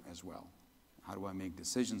better as well? How do I make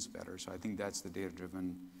decisions better? So I think that's the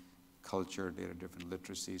data-driven culture, data-driven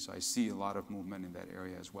literacy. So I see a lot of movement in that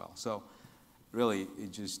area as well. So really,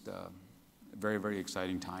 it's just a very, very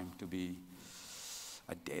exciting time to be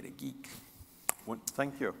a data geek.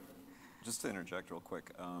 Thank you. Just to interject real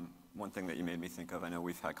quick, one thing that you made me think of, I know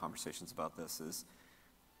we've had conversations about this, is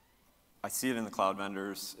I see it in the cloud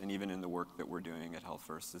vendors and even in the work that we're doing at Health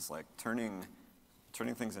First is like turning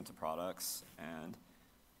things into products and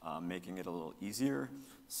making it a little easier.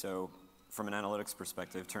 So from an analytics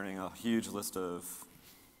perspective, turning a huge list of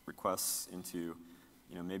requests into,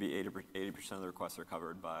 maybe 80% of the requests are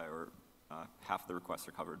covered by, or half the requests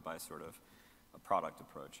are covered by sort of a product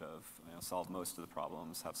approach of, solve most of the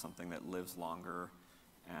problems, have something that lives longer.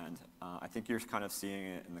 And I think you're kind of seeing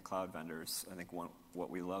it in the cloud vendors. I think what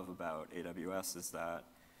we love about AWS is that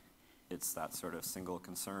it's that sort of single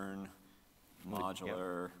concern,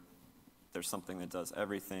 modular. Yep. There's something that does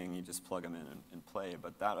everything. You just plug them in and play.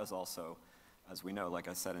 But that is also, as we know, like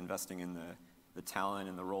I said, investing in the talent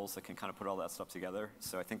and the roles that can kind of put all that stuff together.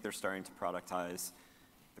 So I think they're starting to productize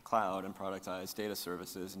the cloud and productize data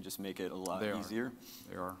services and just make it a lot easier.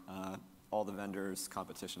 They are. All the vendors,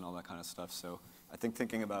 competition, all that kind of stuff. So I think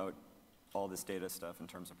thinking about all this data stuff in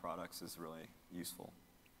terms of products is really useful.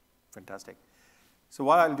 Fantastic. So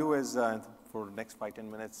what I'll do is, for the next 5-10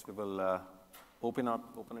 minutes, we will open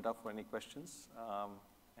it up for any questions.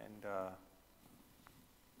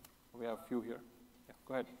 We have a few here. Yeah,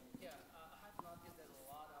 go ahead. Yeah, I have noticed that a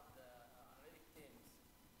lot of the analytic teams,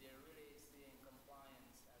 they're really seeing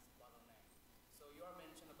compliance as a bottleneck. So you are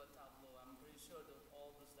mentioning about Tableau. I'm pretty sure that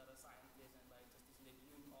all those data scientists and biostatisticians, they're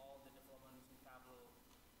doing all the deployment using Tableau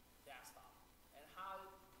desktop. And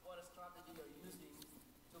what a strategy you're using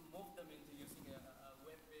to move them into using a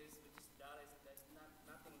web-based, which is data, that's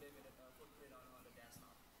nothing living a footprint on the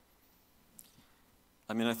desktop.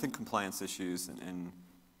 I mean, I think compliance issues and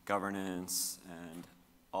governance and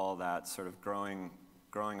all that sort of growing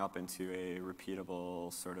up into a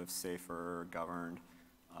repeatable, sort of safer, governed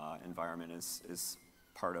environment is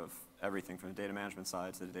part of everything from the data management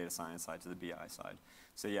side to the data science side to the BI side.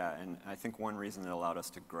 So yeah, and I think one reason it allowed us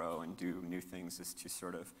to grow and do new things is to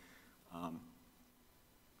sort of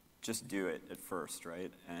just do it at first,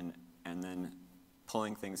 right? And then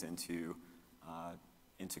pulling things into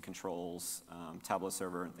controls, Tableau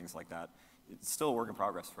server and things like that. It's still a work in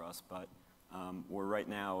progress for us, but we're right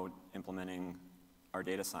now implementing our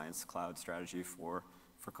data science cloud strategy for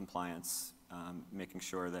compliance, making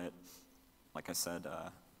sure that, like I said,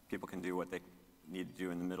 people can do what they need to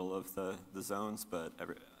do in the middle of the zones, but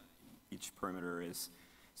each perimeter is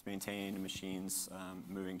maintained, machines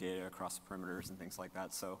moving data across the perimeters and things like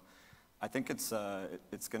that. So I think it's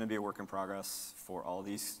going to be a work in progress for all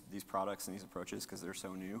these products and these approaches because they're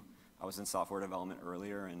so new. I was in software development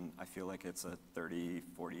earlier, and I feel like it's a 30,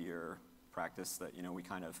 40-year practice that we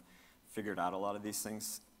kind of figured out a lot of these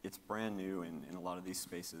things. It's brand new in a lot of these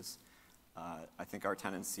spaces. I think our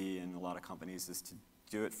tendency in a lot of companies is to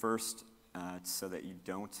do it first so that you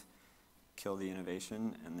don't kill the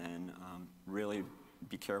innovation, and then really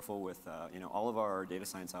be careful with all of our data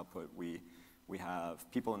science output. We have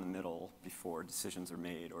people in the middle before decisions are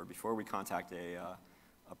made, or before we contact a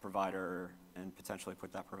provider and potentially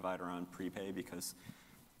put that provider on prepay because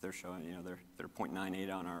they're showing, they're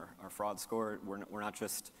 0.98 on our fraud score. We're not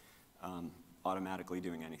just automatically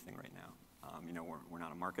doing anything right now. We're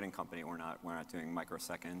not a marketing company. We're not doing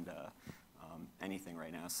microsecond anything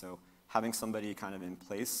right now. So having somebody kind of in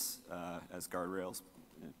place as guardrails,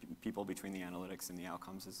 people between the analytics and the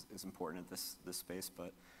outcomes is important at this space.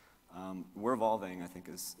 But we're evolving, I think,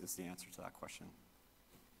 is the answer to that question.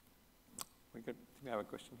 We could, I have a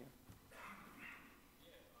question here.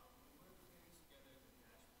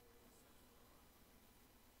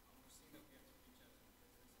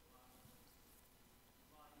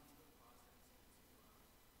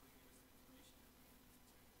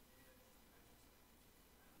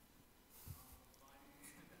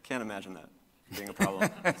 Can't imagine that being a problem.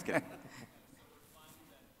 Just kidding.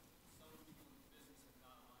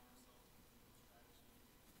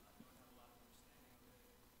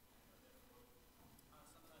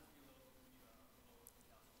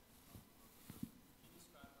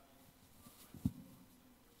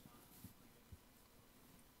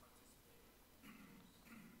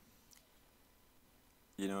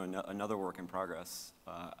 You know, another work in progress.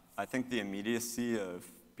 I think the immediacy of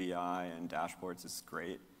BI and dashboards is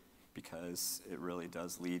great because it really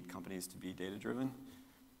does lead companies to be data-driven.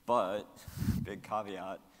 But, big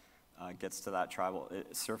caveat, gets to that tribal,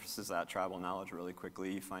 it surfaces that tribal knowledge really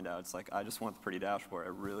quickly. You find out it's like, I just want the pretty dashboard. I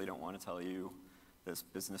really don't want to tell you this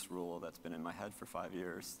business rule that's been in my head for 5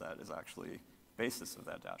 years that is actually the basis of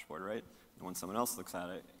that dashboard, right? And when someone else looks at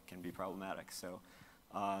it, it can be problematic. So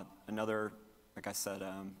another, like I said,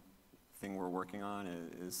 thing we're working on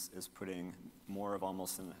is putting more of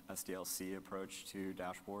almost an SDLC approach to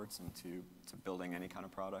dashboards and to building any kind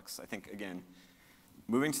of products. I think, again,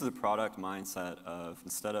 moving to the product mindset of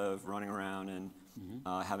instead of running around and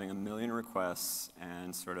having a million requests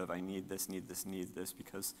and sort of I need this,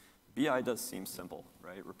 because BI does seem simple,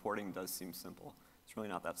 right? Reporting does seem simple. It's really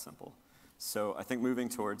not that simple. So I think moving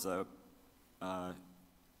towards a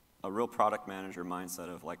real product manager mindset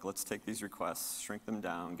of like, let's take these requests, shrink them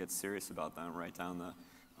down, get serious about them, write down the,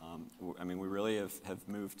 I mean, we really have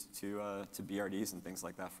moved to BRDs and things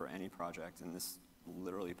like that for any project in this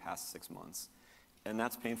literally past 6 months. And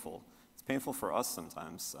that's painful. It's painful for us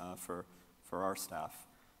sometimes, for our staff.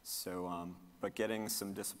 So, but getting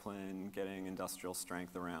some discipline, getting industrial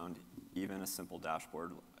strength around even a simple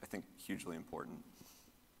dashboard, I think hugely important.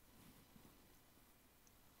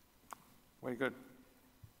 Very good.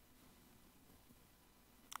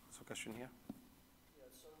 So question here. Yeah,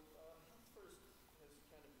 so HealthFirst is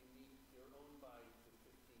kind of unique. You're owned by the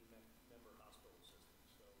 15-member hospital system.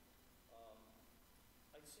 So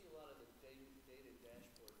I see a lot of the data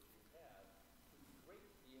dashboards you have. It would be great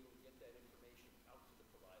to be able to get that information out to the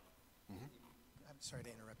provider. I'm sorry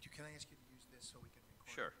to interrupt you. Can I ask you to use this so we can record?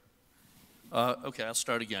 Sure. Okay, I'll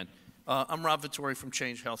start again. I'm Rob Vittori from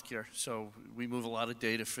Change Healthcare. So we move a lot of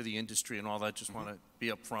data for the industry and all that. Just want to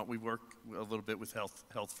be up front. We work a little bit with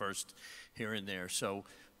HealthFirst here and there. So,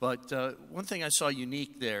 but one thing I saw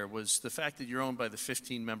unique there was the fact that you're owned by the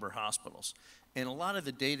 15-member hospitals. And a lot of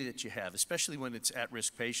the data that you have, especially when it's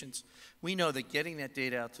at-risk patients, we know that getting that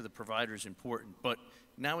data out to the provider is important. But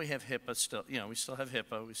now we have HIPAA still, you know, we still have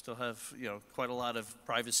HIPAA. We still have, you know, quite a lot of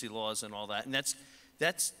privacy laws and all that. And that's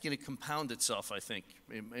going to compound itself, I think,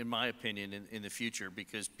 in my opinion, in the future,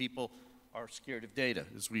 because people are scared of data.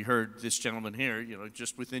 As we heard this gentleman here, you know,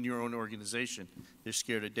 just within your own organization, they're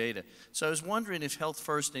scared of data. So I was wondering if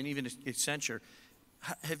HealthFirst and even Accenture,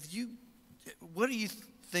 what are you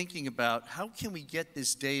thinking about? How can we get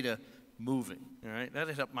this data moving? All right,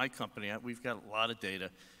 that'd help my company. We've got a lot of data.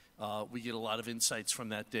 We get a lot of insights from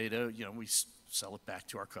that data. You know, we sell it back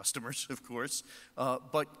to our customers, of course.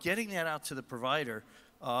 But getting that out to the provider,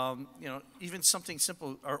 you know, even something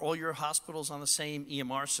simple, are all your hospitals on the same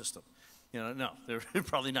EMR system? You know, no, they're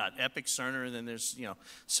probably not. Epic, Cerner, and then there's, you know,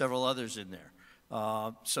 several others in there.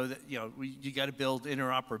 So that, you know, you got to build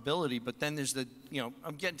interoperability, but then there's the, you know,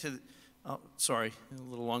 I'm getting to, sorry, a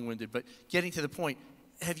little long-winded, but getting to the point,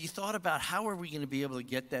 have you thought about how are we going to be able to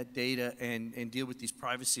get that data and deal with these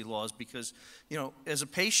privacy laws? Because, you know, as a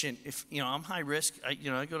patient, if, you know, I'm high risk, I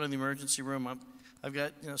go to the emergency room, I've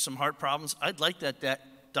got, you know, some heart problems. I'd like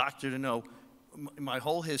that doctor to know my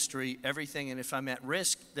whole history, everything, and if I'm at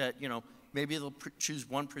risk, that, you know, maybe they'll choose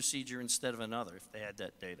one procedure instead of another if they had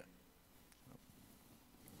that data.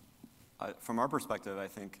 From our perspective, I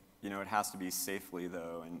think, you know, it has to be safely,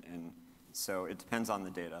 though, and so it depends on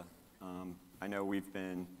the data. I know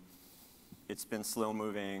it's been slow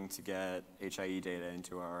moving to get HIE data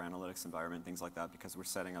into our analytics environment, things like that, because we're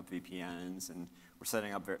setting up VPNs and we're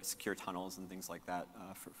setting up very secure tunnels and things like that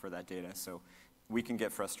for that data. So we can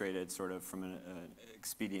get frustrated sort of from an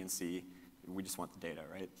expediency. We just want the data,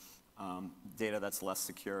 right? Data that's less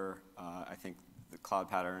secure, I think the Cloud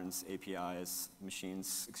Patterns APIs,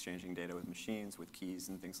 machines exchanging data with machines, with keys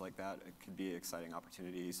and things like that, it could be exciting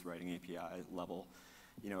opportunities, writing API level.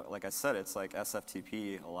 You know, like I said, it's like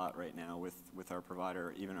SFTP a lot right now with our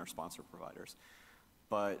provider, even our sponsor providers.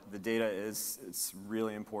 But the data it's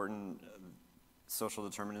really important. social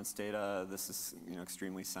determinants data, this is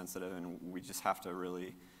extremely sensitive, and we just have to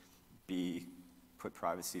really put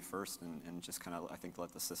privacy first and just kind of, I think,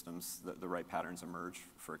 let the systems, the right patterns emerge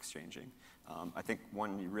for exchanging. I think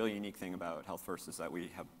one really unique thing about Health First is that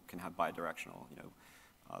we can have bidirectional,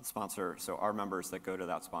 sponsor, so our members that go to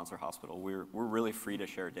that sponsor hospital, we're really free to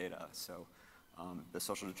share data. So the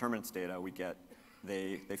social determinants data we get,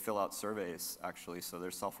 they fill out surveys actually, so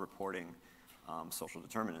they're self-reporting social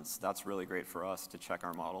determinants. That's really great for us to check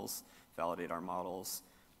our models, validate our models,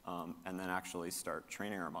 and then actually start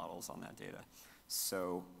training our models on that data.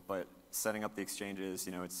 So, but setting up the exchanges,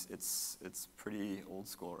 it's pretty old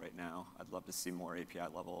school right now. I'd love to see more API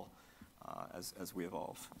level as we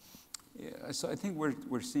evolve. Yeah, so I think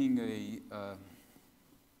we're seeing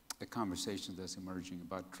a conversation that's emerging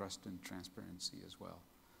about trust and transparency as well,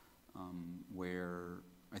 where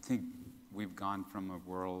I think we've gone from a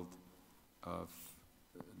world of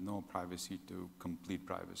no privacy to complete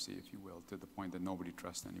privacy, if you will, to the point that nobody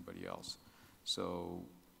trusts anybody else. So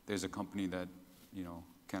there's a company that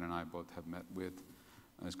Ken and I both have met with.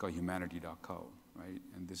 It's called Humanity.co, right?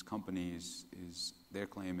 And this company their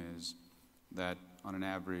claim is that on an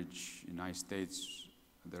average, United States,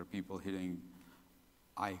 there are people hitting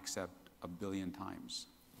I accept 1 billion times,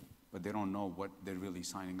 but they don't know what they're really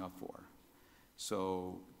signing up for.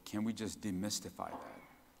 So can we just demystify that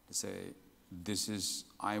to say,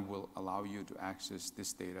 I will allow you to access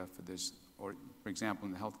this data for this, or for example,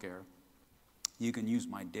 in the healthcare, you can use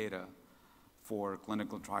my data for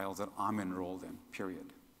clinical trials that I'm enrolled in,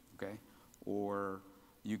 period, okay? Or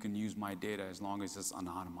you can use my data as long as it's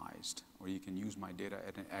anonymized, or you can use my data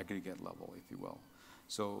at an aggregate level, if you will.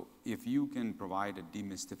 So if you can provide a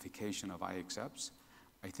demystification of I accepts,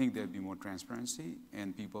 I think there'd be more transparency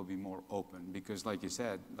and people will be more open, because like you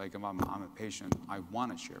said, like if I'm a patient, I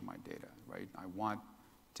want to share my data, right? I want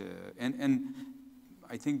to, and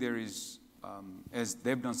I think there is, as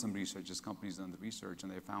they've done some research, as companies done the research,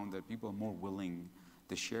 and they found that people are more willing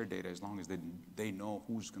to share data as long as they know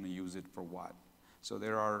who's going to use it for what. So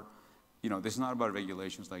there are, this is not about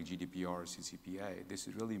regulations like GDPR or CCPA. This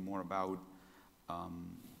is really more about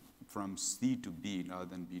from C to B rather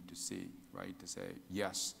than B to C, right? To say,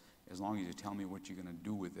 yes, as long as you tell me what you're going to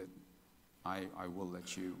do with it, I will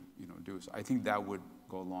let you, do it. So I think that would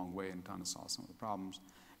go a long way and kind of solve some of the problems.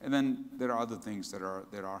 And then there are other things that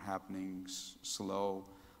are happening slow,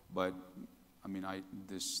 but I mean,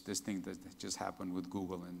 this thing that just happened with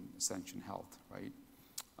Google and Ascension Health, right?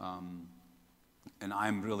 And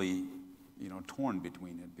I'm really, torn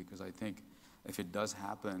between it, because I think if it does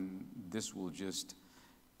happen, this will just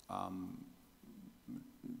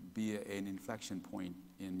be an inflection point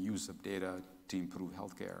in use of data to improve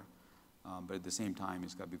healthcare. But at the same time,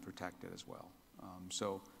 it's got to be protected as well.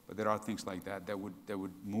 But there are things like that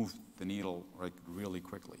would move the needle like really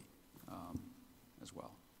quickly as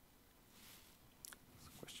well.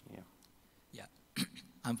 Question, yeah. Yeah,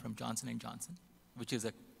 I'm from Johnson & Johnson, which is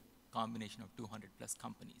a combination of 200 plus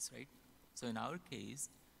companies, right? So in our case,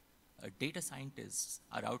 data scientists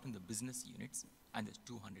are out in the business units, and there's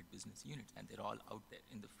 200 business units, and they're all out there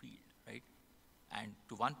in the field, right? And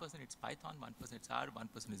to one person it's Python, one person it's R, one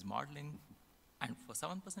person is modeling, and for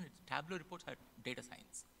some person it's Tableau reports are data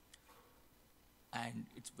science. And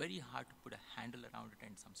it's very hard to put a handle around it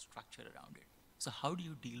and some structure around it. So how do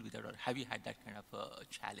you deal with that, or have you had that kind of a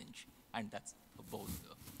challenge? And that's for both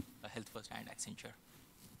Health First and Accenture.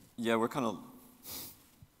 Yeah, we're kind of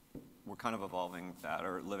evolving that,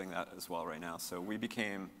 or living that as well right now. So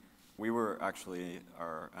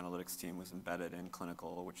our analytics team was embedded in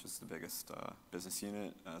clinical, which is the biggest business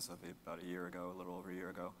unit as of about a year ago, a little over a year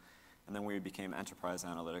ago. And then we became enterprise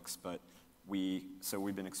analytics, but we've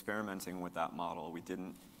been experimenting with that model. We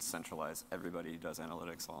didn't centralize everybody who does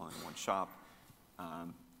analytics all in one shop.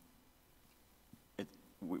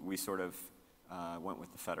 We sort of went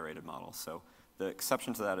with the federated model. So the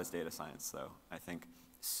exception to that is data science, though, I think.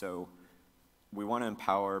 So we want to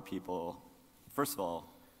empower people. First of all,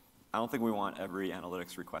 I don't think we want every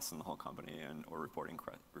analytics request in the whole company or reporting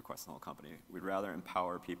request in the whole company. We'd rather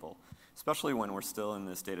empower people, especially when we're still in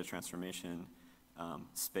this data transformation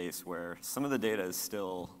space where some of the data is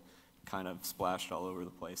still kind of splashed all over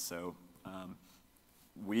the place. So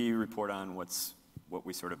we report on what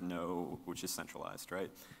we sort of know, which is centralized, right?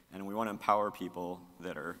 And we want to empower people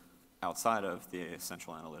that are outside of the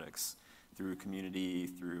central analytics through community,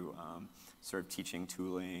 through sort of teaching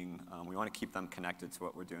tooling. We want to keep them connected to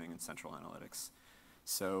what we're doing in central analytics.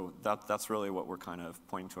 So that's really what we're kind of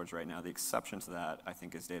pointing towards right now. The exception to that, I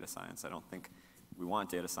think, is data science. I don't think we want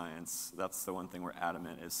data science. That's the one thing we're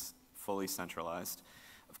adamant is fully centralized.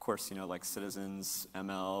 of course, like Citizens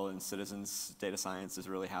ML and Citizens data science is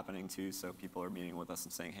really happening too. So people are meeting with us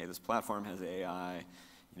and saying, hey, this platform has AI.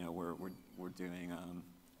 We're doing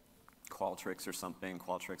Qualtrics or something.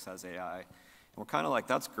 Qualtrics has AI. And we're kind of like,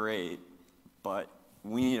 that's great, but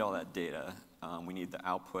we need all that data. We need the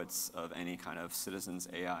outputs of any kind of Citizens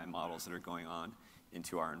AI models that are going on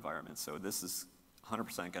into our environment. So this is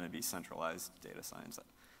 100% going to be centralized data science.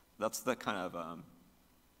 That's the kind of,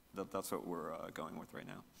 that's what we're going with right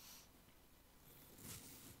now.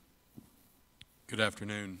 Good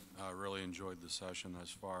afternoon. Really enjoyed the session thus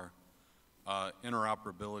far.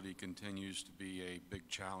 Interoperability continues to be a big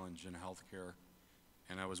challenge in healthcare,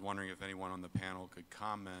 and I was wondering if anyone on the panel could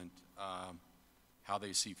comment how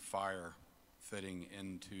they see FHIR fitting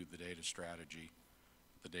into the data strategy,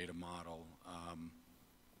 the data model,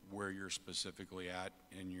 where you're specifically at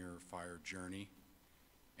in your FHIR journey,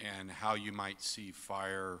 and how you might see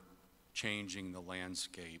FHIR changing the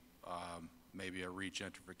landscape, maybe a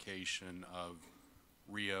regentrification of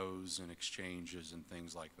RIOs and exchanges and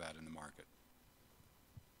things like that in the market.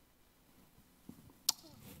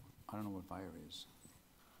 I don't know what FHIR is.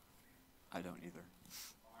 I don't either.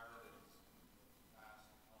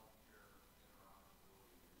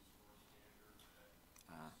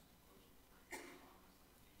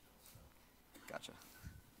 Gotcha.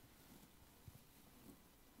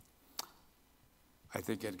 I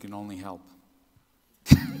think it can only help.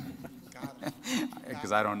 Got it.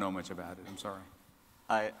 Because I don't know much about it. I'm sorry.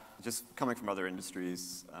 Just coming from other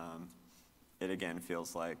industries, it again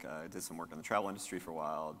feels like I did some work in the travel industry for a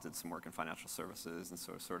while, did some work in financial services, and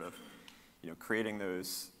so sort of, creating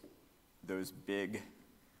those big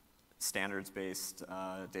standards-based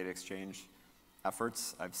data exchange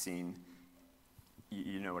efforts. I've seen,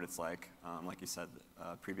 you know what it's like you said,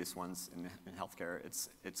 previous ones in healthcare.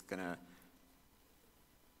 It's going to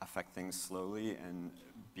affect things slowly and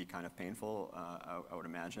be kind of painful, I would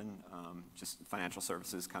imagine. Just financial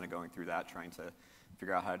services kind of going through that, trying to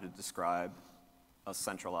figure out how to describe a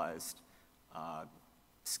centralized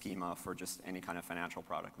schema for just any kind of financial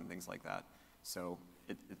product and things like that. So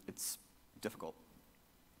it's difficult.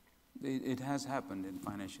 It has happened in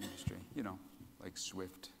financial industry, like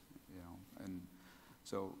SWIFT, and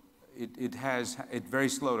so it's very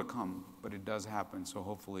slow to come, but it does happen. So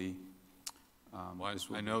hopefully, Well,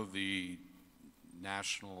 I know the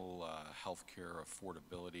National Healthcare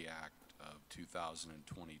Affordability Act of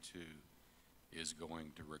 2022 is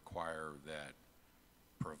going to require that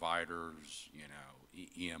providers,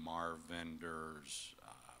 EMR vendors,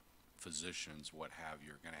 physicians, what have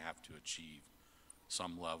you, are going to have to achieve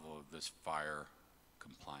some level of this FHIR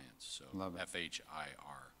compliance. So Love it. FHIR,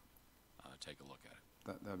 take a look at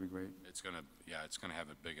it. That'd be great. It's going to have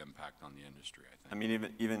a big impact on the industry, I think. I mean,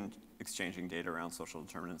 even exchanging data around social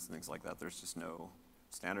determinants and things like that, there's just no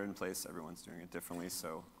standard in place. Everyone's doing it differently.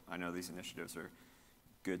 So I know these initiatives are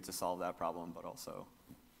good to solve that problem, but also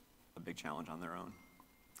a big challenge on their own.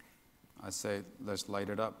 I say, let's light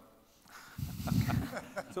it up.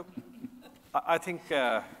 So I think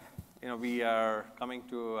we are coming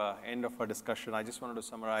to end of our discussion. I just wanted to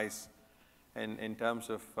summarize in terms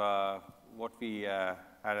of what we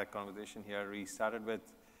had a conversation here. We started with,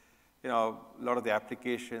 a lot of the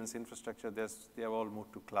applications, infrastructure, they have all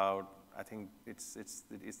moved to cloud. I think it's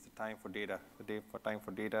the time for data, time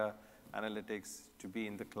for data analytics to be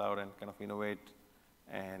in the cloud and kind of innovate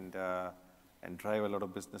and drive a lot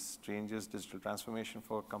of business changes, digital transformation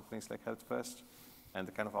for companies like Health First, and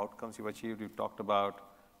the kind of outcomes you've achieved. You've talked about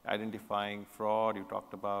identifying fraud. You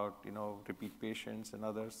talked about, repeat patients and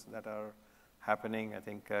others that are happening. I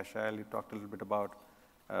think, Shail, you talked a little bit about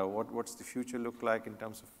what's the future look like in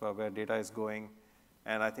terms of where data is going.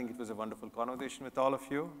 And I think it was a wonderful conversation with all of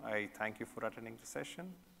you. I thank you for attending the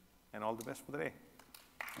session, and all the best for the day.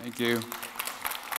 Thank you.